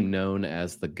became known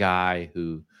as the guy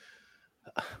who,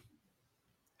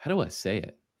 how do I say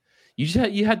it?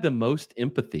 You had the most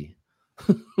empathy.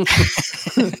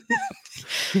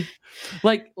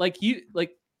 like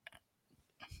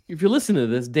if you're listening to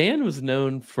this, Dan was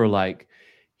known for like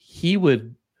he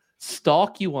would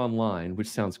stalk you online, which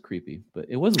sounds creepy, but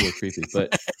it was a little creepy.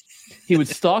 But he would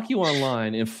stalk you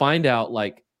online and find out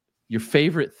like your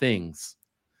favorite things,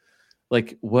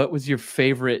 like what was your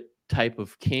favorite type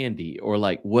of candy, or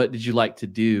like what did you like to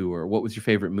do, or what was your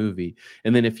favorite movie.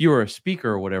 And then if you were a speaker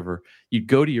or whatever, you'd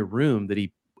go to your room that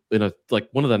he in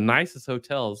one of the nicest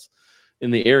hotels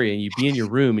in the area, and you'd be in your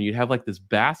room, and you'd have like this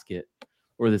basket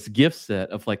or this gift set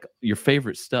of like your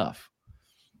favorite stuff.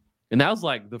 And that was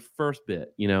like the first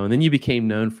bit, and then you became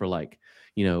known for like,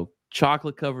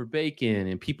 chocolate covered bacon,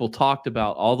 and people talked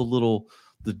about all the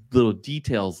little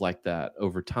details like that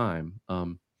over time.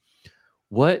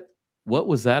 What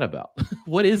was that about?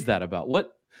 What is that about?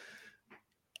 What?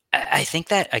 I think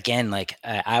that, again, like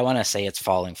I want to say it's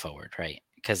falling forward, right?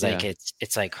 Because like Yeah.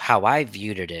 it's like how I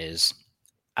viewed it is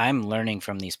I'm learning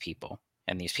from these people,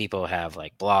 and these people have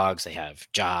like blogs, they have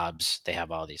jobs, they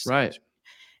have all these Right. things.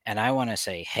 And I want to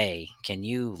say, hey, can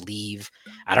you leave?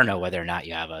 I don't know whether or not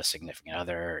you have a significant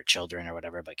other or children or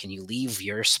whatever, but can you leave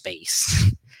your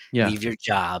space, Yeah. leave your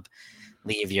job,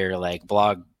 leave your like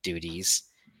blog duties,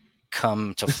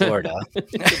 come to Florida,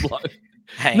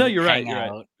 No, you're right. hang You're right.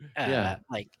 out, Yeah.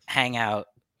 like hang out,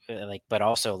 like, but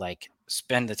also like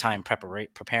spend the time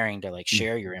preparing to like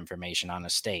share your information on a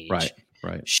stage, Right.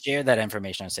 Right. share that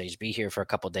information on stage, be here for a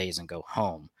couple days and go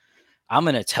home. I'm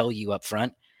going to tell you up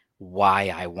front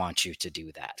why I want you to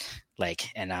do that. Like,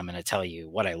 and I'm going to tell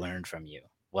you what I learned from you,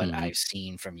 what I've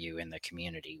seen from you in the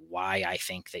community, why I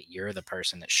think that you're the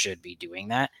person that should be doing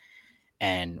that.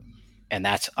 And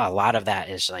that's a lot of that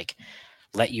is like,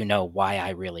 let you know why I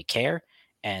really care.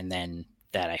 And then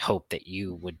that I hope that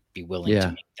you would be willing to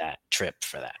make that trip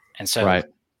for that. And so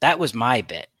that was my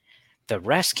bit. The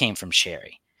rest came from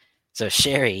Sherry. So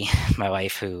Sherry, my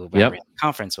wife, who I ran the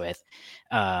conference with,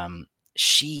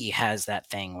 she has that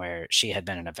thing where she had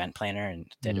been an event planner and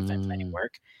did event planning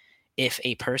work. If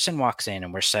a person walks in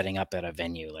and we're setting up at a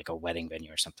venue, like a wedding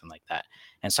venue or something like that,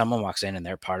 and someone walks in and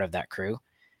they're part of that crew,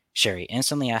 Sherry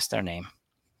instantly asks their name.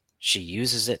 She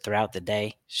uses it throughout the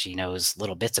day. She knows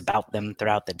little bits about them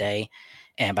throughout the day.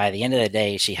 And by the end of the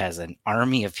day, she has an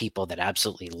army of people that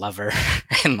absolutely love her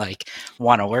and like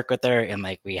want to work with her. And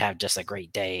like, we have just a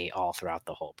great day all throughout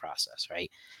the whole process.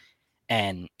 Right.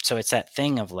 And so it's that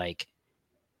thing of like,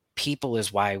 people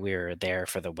is why we're there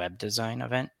for the web design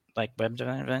event, like web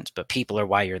design events, but people are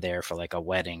why you're there for like a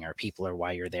wedding, or people are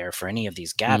why you're there for any of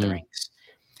these gatherings.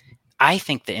 I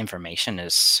think the information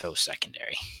is so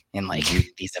secondary in like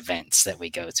these events that we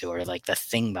go to, or like the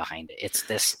thing behind it. It's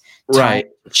this time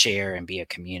to share and be a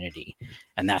community.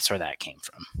 And that's where that came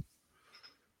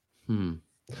from.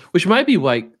 Which might be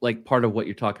like part of what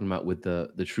you're talking about with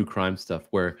the true crime stuff,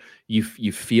 where you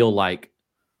feel like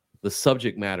the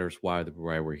subject matter is why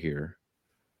we're here,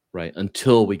 right?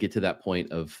 Until we get to that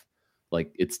point of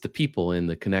like, it's the people and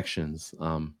the connections.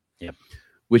 Yep.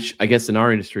 Which I guess in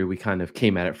our industry, we kind of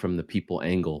came at it from the people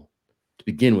angle to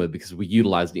begin with, because we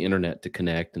utilized the internet to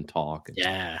connect and talk.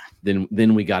 And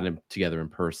then we got them together in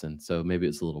person. So maybe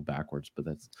it's a little backwards, but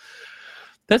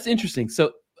that's interesting.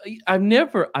 So I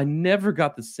never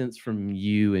got the sense from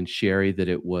you and Sherry that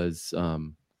it was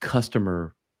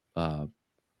customer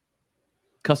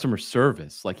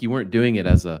service. Like, you weren't doing it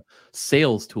as a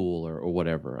sales tool or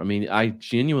whatever. I mean, I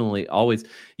genuinely always,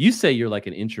 you say you're like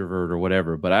an introvert or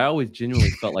whatever, but I always genuinely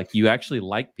felt like you actually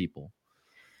like people.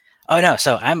 Oh no.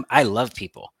 So I love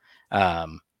people.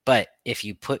 But if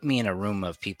you put me in a room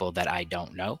of people that I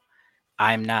don't know,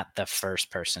 I'm not the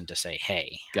first person to say,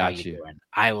 hey, how you doing?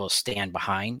 I will stand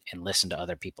behind and listen to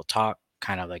other people talk,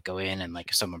 kind of like go in, and like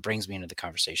if someone brings me into the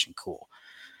conversation, cool.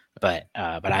 But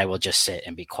I will just sit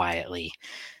and be quietly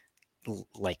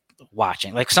like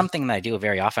watching. Like, something that I do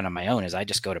very often on my own is I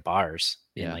just go to bars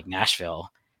in like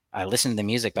Nashville. I listen to the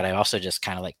music, but I also just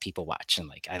kind of like people watch, and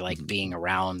like I like being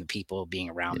around the people, being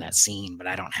around that scene, but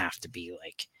I don't have to be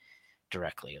like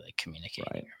directly like communicating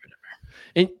or whatever.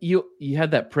 And you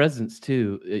had that presence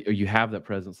too, or you have that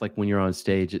presence. Like when you're on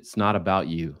stage, it's not about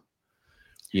you.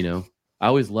 I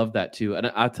always love that too.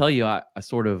 And I'll tell you, I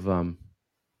sort of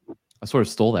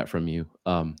stole that from you.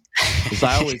 Because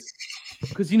I always,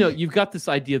 because you've got this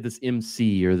idea of this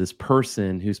MC or this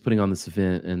person who's putting on this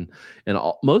event, and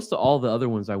most of all the other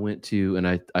ones I went to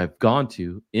and I've gone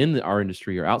to in our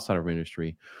industry or outside of our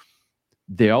industry,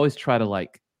 they always try to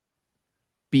like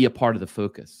be a part of the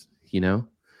focus,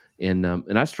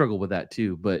 and I struggle with that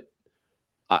too. But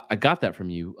I got that from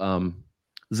you.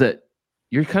 Is that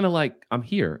you're kind of like, I'm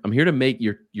here to make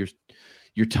your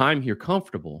time here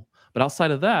comfortable, but outside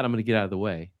of that, I'm going to get out of the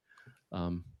way.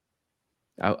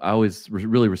 I always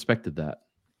really respected that.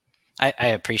 I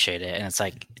appreciate it. And it's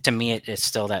like, to me, it's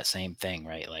still that same thing,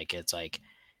 right? Like, it's like,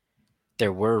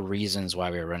 there were reasons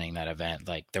why we were running that event.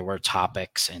 Like, there were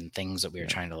topics and things that we were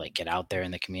trying to like get out there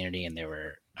in the community. And there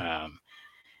were,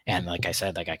 and like I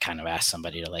said, like I kind of asked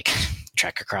somebody to like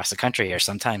trek across the country, or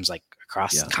sometimes like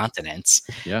across continents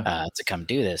to come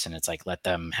do this. And it's like, let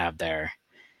them have their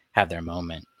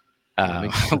moment.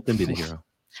 Let them be the hero.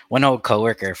 One old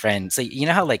coworker friend. So you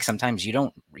know how like sometimes you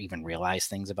don't even realize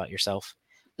things about yourself.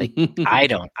 Like I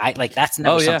don't. I like that's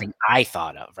never Oh yeah, something I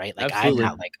thought of, right? Like I'm absolutely.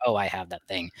 not like, oh, I have that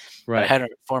thing. But I Right. had a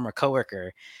former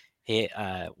coworker. He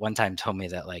one time told me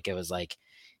that like it was like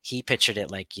he pictured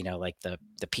it like like the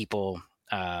people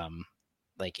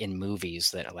like in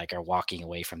movies that like are walking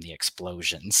away from the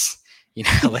explosions.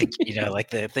 Like like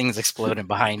the things exploding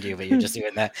behind you, but you're just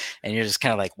doing that, and you're just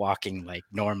kind of like walking like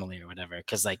normally or whatever.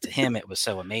 Because like to him, it was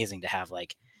so amazing to have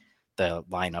like the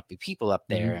lineup of people up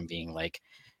there Mhm. and being like,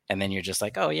 and then you're just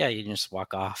like, oh yeah, you can just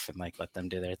walk off and like let them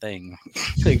do their thing.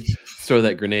 Like, throw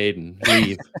that grenade and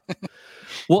leave.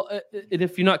 Well, and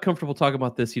if you're not comfortable talking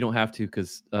about this, you don't have to,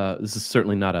 because this is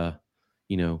certainly not a,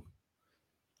 you know,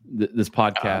 this I'm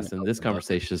an podcast and this open book.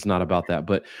 conversation is not about that.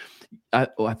 But I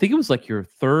think it was like your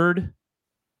third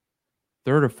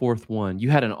or fourth one. You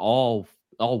had an all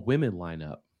women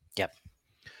lineup. Yep.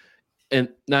 And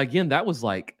now again, that was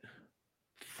like,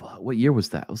 what year was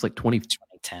that? It was like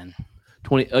 2010.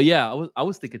 20. Oh yeah, I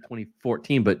was thinking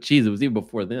 2014, but geez, it was even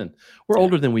before then. We're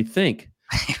older than we think.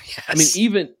 Yes. I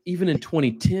mean, even in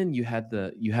 2010, you had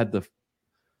the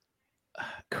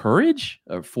courage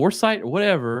or foresight or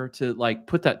whatever to like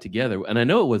put that together. And I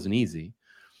know it wasn't easy.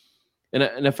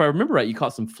 And if I remember right, you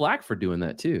caught some flack for doing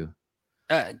that too.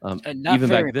 Not Even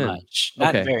very back then. much.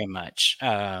 Not Okay. very much.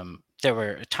 There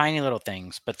were tiny little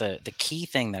things, but the key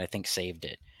thing that I think saved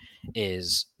it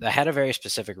is I had a very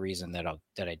specific reason that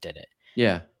I did it.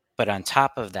 Yeah. But on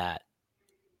top of that,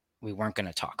 we weren't going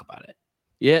to talk about it.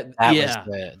 Yeah. That was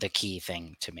Yeah. the key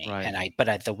thing to me. Right.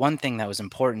 And the one thing that was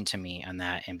important to me on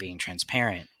that and being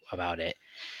transparent about it,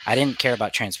 I didn't care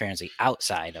about transparency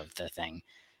outside of the thing.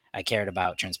 I cared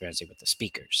about transparency with the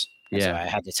speakers. And so Yeah. I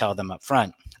had to tell them up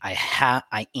front,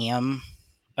 I am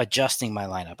adjusting my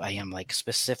lineup. I am like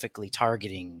specifically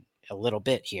targeting a little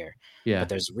bit here, Yeah. but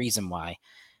there's a reason why.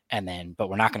 But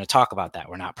we're not going to talk about that.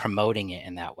 We're not promoting it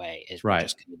in that way. We're Right.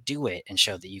 just going to do it and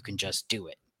show that you can just do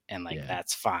it. And like, Yeah.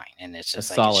 that's fine. And it's That's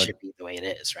just like, it solid. should be the way it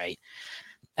is. Right.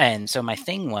 And so my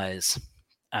thing was,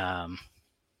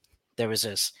 there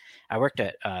was I worked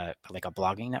at like a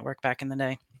blogging network back in the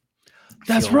day.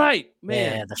 That's Fuel. right,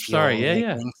 man. Yeah, the Sorry. fuel Yeah. like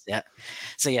Yeah. things.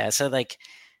 Yeah. So like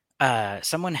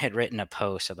someone had written a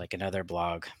post at like another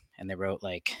blog, and they wrote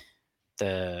like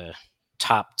the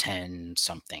top 10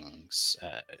 somethings,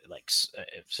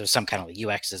 so some kind of like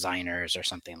UX designers or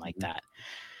something like that.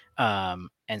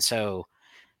 And so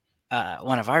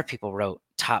one of our people wrote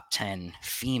top 10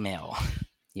 female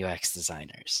UX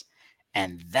designers,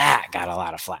 and that got a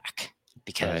lot of flack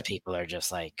because Right. people are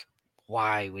just like,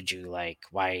 why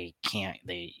can't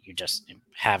you just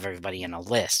have everybody in a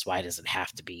list? Why does it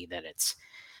have to be that it's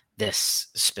this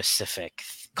specific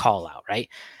call out, right?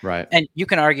 Right. And you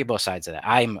can argue both sides of that.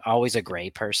 I'm always a gray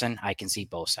person. I can see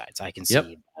both sides. I can Yep.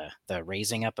 see the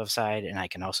raising up of side, and I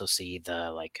can also see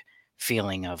the like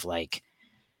feeling of like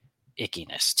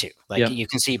ickiness too. Like Yep. you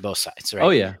can see both sides, right?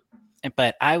 Oh yeah.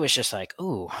 But I was just like,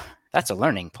 ooh, that's a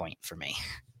learning point for me.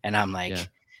 And I'm like, Yeah.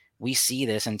 we see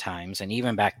this in times, and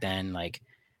even back then, like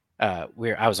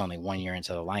I was only 1 year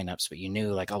into the lineups, but you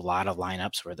knew like a lot of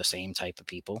lineups were the same type of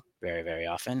people very, very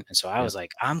often. And so I was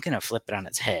like, I'm gonna flip it on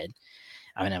its head.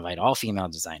 I'm gonna invite all female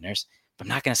designers, but I'm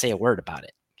not gonna say a word about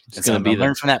it. And so I'm gonna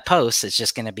learn from that post. It's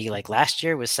just gonna be like last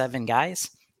year was 7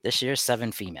 guys, this year's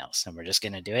 7 females, and we're just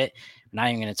gonna do it. I'm not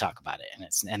even gonna talk about it.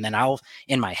 And then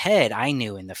in my head, I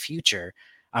knew in the future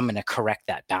I'm gonna correct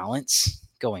that balance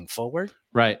going forward.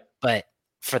 Right. But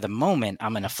for the moment,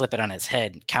 I'm gonna flip it on its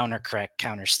head, counter correct,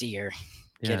 counter steer,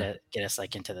 get us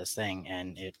like into this thing,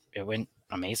 and it went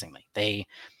amazingly. They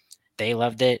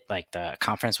loved it. Like the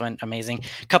conference went amazing.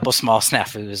 A couple small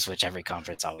snafus, which every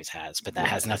conference always has, but that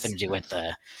has nothing to do with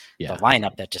the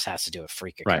lineup. That just has to do with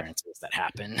freak occurrences that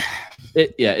happen.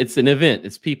 It's an event.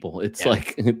 It's people. It's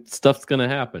like stuff's gonna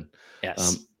happen.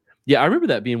 Yes. I remember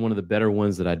that being one of the better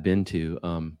ones that I'd been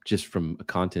to, just from a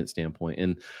content standpoint.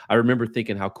 And I remember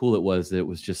thinking how cool it was that it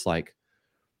was just like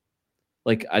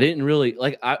I didn't really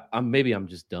like. Maybe I'm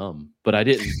just dumb, but I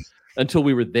didn't until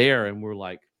we were there and we're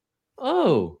like,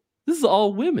 oh, this is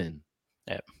all women.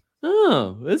 Yep.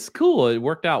 Oh, it's cool. It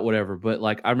worked out, whatever. But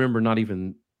like, I remember not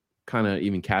even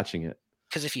catching it.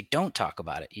 Because if you don't talk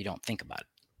about it, you don't think about it.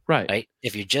 Right.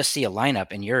 If you just see a lineup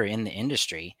and you're in the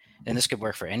industry, and this could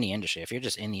work for any industry. If you're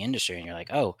just in the industry and you're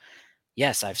like, oh,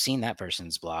 yes, I've seen that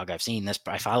person's blog. I've seen this.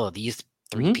 I follow these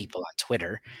 3 people on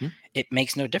Twitter. It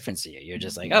makes no difference to you. You're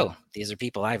just like, oh, these are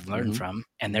people I've learned from.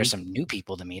 And there's some new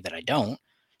people to me that I don't,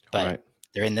 but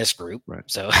they're in this group. Right.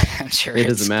 So I'm sure it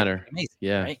doesn't matter. Amazing,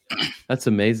 yeah. Right? That's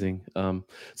amazing. And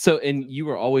you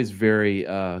were always very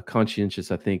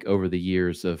conscientious, I think, over the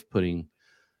years of putting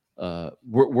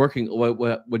working.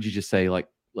 What would you just say? Like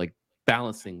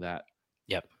balancing that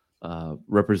Yep.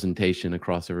 representation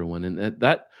across everyone, and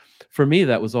that for me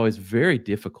that was always very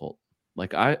difficult.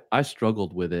 Like I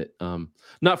struggled with it,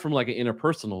 not from like an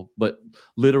interpersonal, but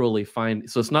literally find.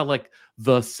 So it's not like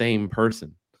the same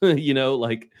person, like that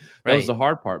was Right. the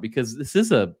hard part because this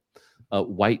is a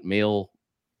white male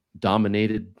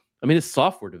dominated. I mean, it's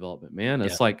software development, man. Yeah.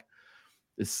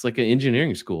 It's like an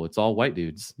engineering school. It's all white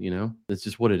dudes, It's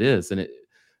just what it is, and it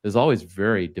is always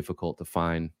very difficult to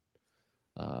find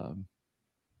um,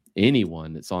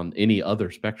 anyone that's on any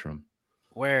other spectrum.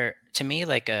 Where to me,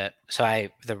 like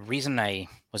the reason I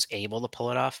was able to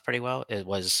pull it off pretty well, it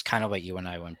was kind of what you and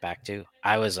I went back to.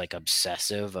 I was like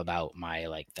obsessive about my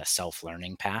like the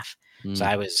self-learning path. So Mm,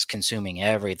 I was consuming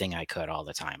everything I could all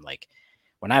the time. Like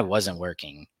when I wasn't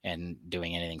working and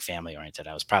doing anything family oriented,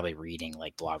 I was probably reading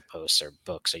like blog posts or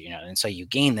books or and so you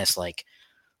gain this like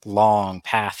long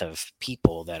path of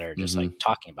people that are just like hmm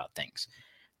talking about things.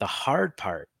 The hard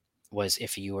part was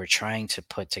if you were trying to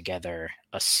put together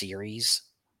a series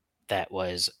that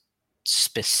was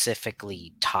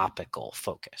specifically topical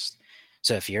focused.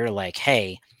 So if you're like,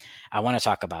 hey, I want to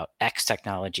talk about X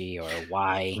technology or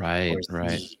Y or Right,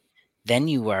 right. Z, then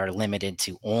you are limited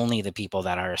to only the people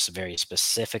that are very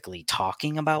specifically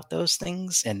talking about those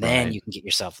things. And then Right. you can get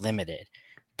yourself limited.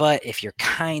 But if you're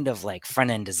kind of like front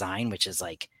end design, which is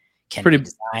like, can be Pretty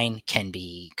design, can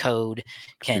be code,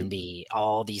 can shoot. be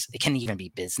all these, it can even be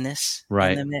business in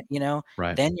Right, them,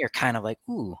 right. then you're kind of like,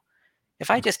 ooh,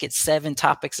 if I just get 7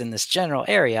 topics in this general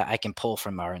area, I can pull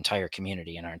from our entire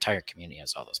community, and our entire community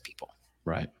has all those people.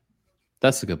 Right.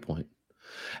 That's a good point.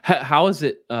 How is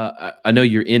it? I know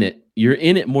you're in it. You're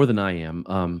in it more than I am.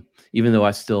 Even though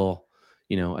I still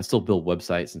build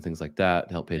websites and things like that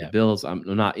to help pay the Yeah. bills. I'm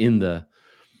not in the.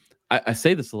 I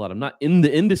say this a lot. I'm not in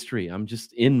the industry. I'm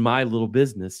just in my little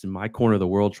business in my corner of the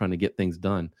world trying to get things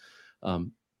done.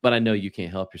 But I know you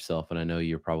can't help yourself, and I know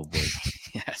you're probably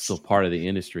still Yes. part of the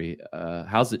industry.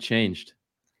 How's it changed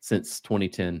since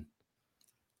 2010?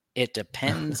 It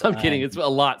depends I'm kidding. on It's a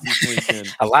lot since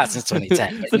 2010. a lot since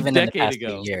 2010, but It's a even in the decade past few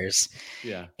ago. years,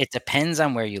 Yeah. it depends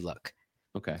on where you look.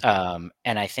 Okay. And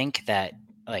I think that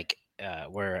like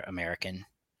we're American,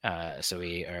 so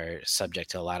we are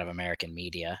subject to a lot of American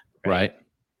media, right? Right.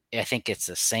 I think it's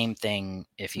the same thing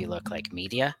if you look like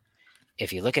media.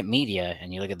 If you look at media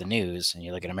and you look at the news and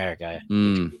you look at America,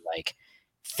 you can Mm, be like,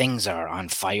 things are on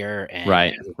fire and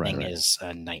right. Right. everything Right. is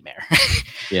a nightmare.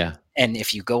 Yeah. And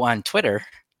if you go on Twitter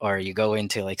or you go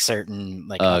into like certain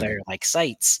like Ugh. other like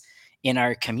sites in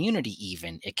our community,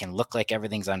 even it can look like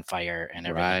everything's on fire and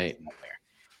everything is Right. a nightmare.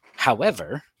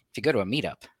 However, if you go to a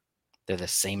meetup, they're the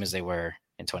same as they were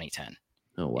in 2010.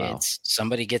 Oh wow. It's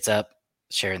somebody gets up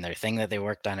sharing their thing that they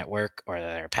worked on at work or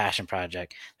their passion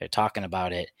project. They're talking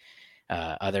about it.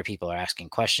 Other people are asking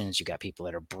questions. You got people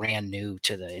that are brand new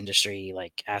to the industry,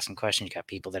 like asking questions. You got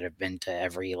people that have been to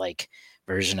every like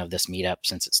version of this meetup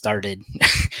since it started.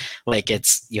 Like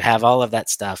you have all of that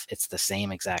stuff. It's the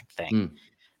same exact thing.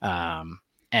 Mm,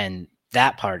 And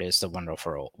that part is the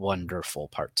wonderful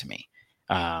part to me.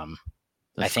 I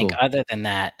that's think cool. other than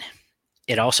that,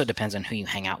 it also depends on who you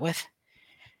hang out with,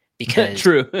 because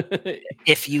True.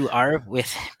 if you are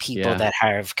with people Yeah. that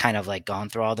have kind of like gone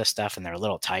through all this stuff and they're a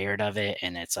little tired of it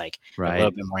and it's like they're a little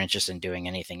Right. bit more interested in doing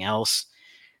anything else,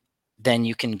 then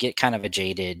you can get kind of a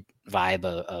jaded vibe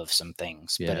of some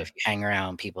things. But Yeah. if you hang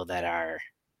around people that are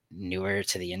newer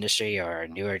to the industry or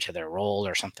newer to their role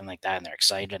or something like that and they're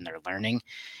excited and they're learning,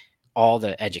 all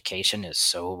the education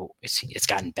is it's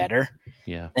gotten better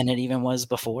Yeah. than it even was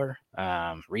before.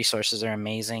 Resources are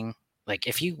amazing. Like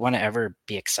if you want to ever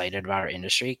be excited about our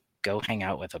industry, go hang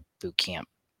out with a boot camp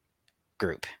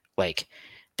group. Like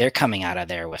they're coming out of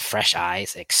there with fresh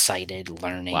eyes, excited,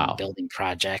 learning, Wow. building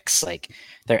projects. Like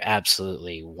they're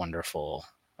absolutely That's wonderful,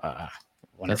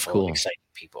 cool. exciting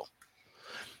people.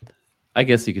 I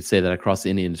guess you could say that across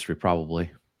any industry,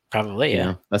 probably. Probably,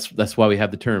 yeah. That's why we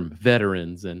have the term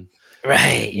veterans and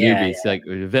Right. Yeah. newbies. Like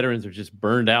veterans are just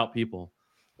burned out people.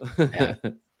 Yeah.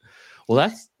 Well,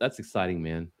 that's exciting,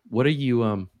 man. What are you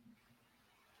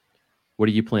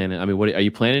planning? I mean, what are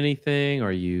you planning anything?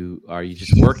 Are you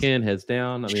just working heads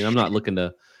down? I mean, I'm not looking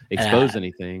to And, expose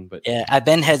anything, but yeah, I've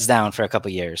been heads down for a couple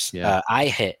years. yeah, I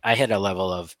hit a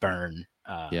level of burn,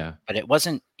 yeah, but it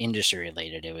wasn't industry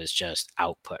related. It was just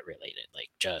output related, like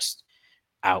just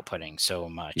outputting so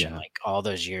much, and yeah. like all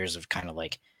those years of kind of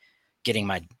like getting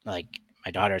my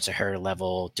daughter to her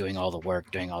level, doing all the work,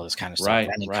 doing all this kind of stuff, Right,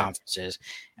 running right. conferences.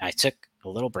 And I took a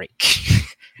little break.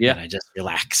 Yeah. And I just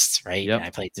relaxed, right? Yep. And I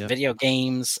played some Yep. video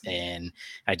games, and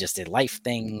I just did life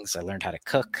things. I learned how to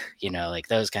cook, like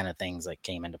those kind of things like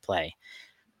came into play.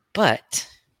 But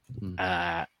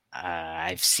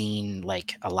I've seen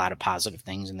like a lot of positive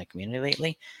things in the community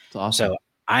lately. It's awesome. So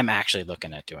I'm actually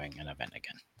looking at doing an event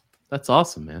again. That's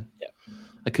awesome, man. Yeah.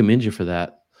 I commend you for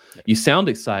that. Yep. You sound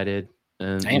excited,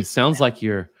 and it sounds like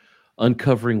you're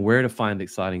uncovering where to find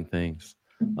exciting things.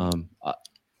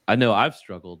 I know I've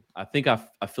struggled. I think I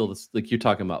feel this, like you're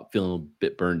talking about feeling a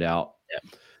bit burned out.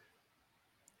 Yeah.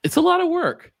 It's a lot of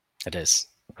work. It is.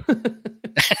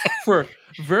 For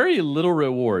very little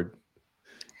reward,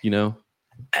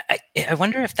 I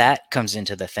wonder if that comes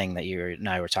into the thing that you and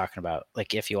I were talking about.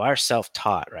 Like if you are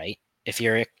self-taught, right? If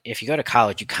you go to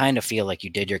college, you kind of feel like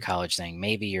you did your college thing.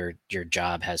 Maybe your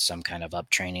job has some kind of up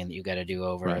training that you got to do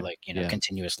over, Right. like,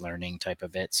 continuous learning type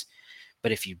of bits.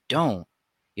 But if you don't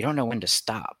know when to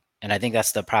stop. And I think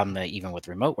that's the problem that even with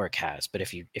remote work has. But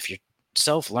if you're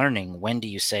self-learning, when do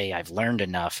you say I've learned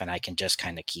enough and I can just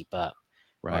kind of keep up?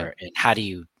 Right. And how do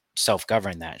you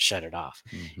self-govern that and shut it off?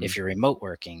 Mm-hmm. If you're remote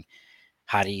working,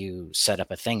 how do you set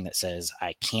up a thing that says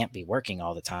I can't be working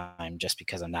all the time just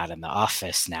because I'm not in the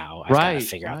office now? I've got to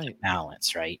figure out the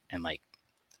balance, right? And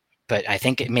but I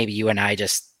think maybe you and I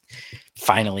just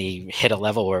finally hit a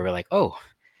level where we're like, oh,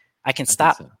 I can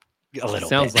stop a little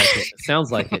Sounds bit. like it.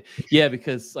 Sounds like it. Yeah,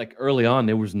 because like early on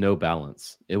there was no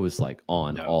balance. It was like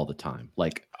on all the time.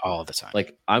 Like all the time.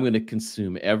 Like I'm going to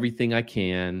consume everything I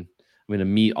can. I'm going to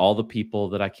meet all the people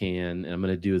that I can, and I'm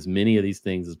going to do as many of these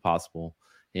things as possible.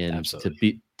 And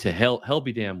Absolutely. to hell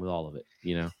be damned with all of it.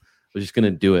 We're just going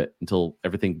to do it until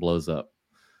everything blows up.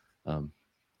 But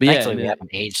thankfully, we haven't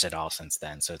aged at all since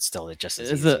then, so it's still just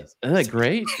as easy. Isn't that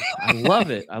great? I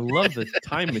love it. I love the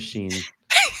time machine.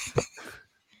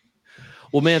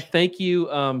 Well, man, thank you.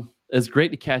 It's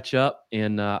great to catch up,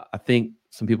 and I think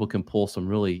some people can pull some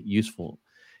really useful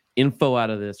info out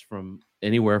of this from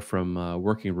anywhere from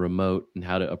working remote and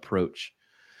how to approach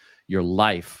your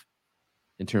life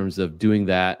in terms of doing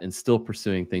that and still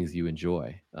pursuing things you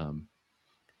enjoy.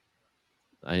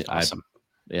 Awesome.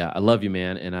 I love you,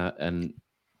 man, and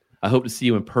I hope to see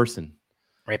you in person.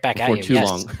 Right back at you. Too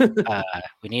long.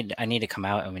 I need to come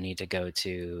out, and we need to go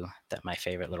to my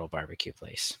favorite little barbecue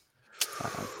place.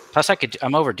 Plus,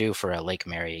 I'm overdue for a Lake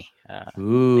Murray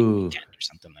weekend or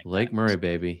something like that. Lake Murray,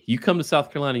 baby. You come to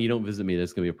South Carolina, you don't visit me,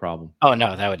 that's going to be a problem. Oh,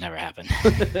 no, that would never happen.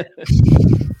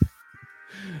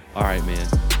 All right, man.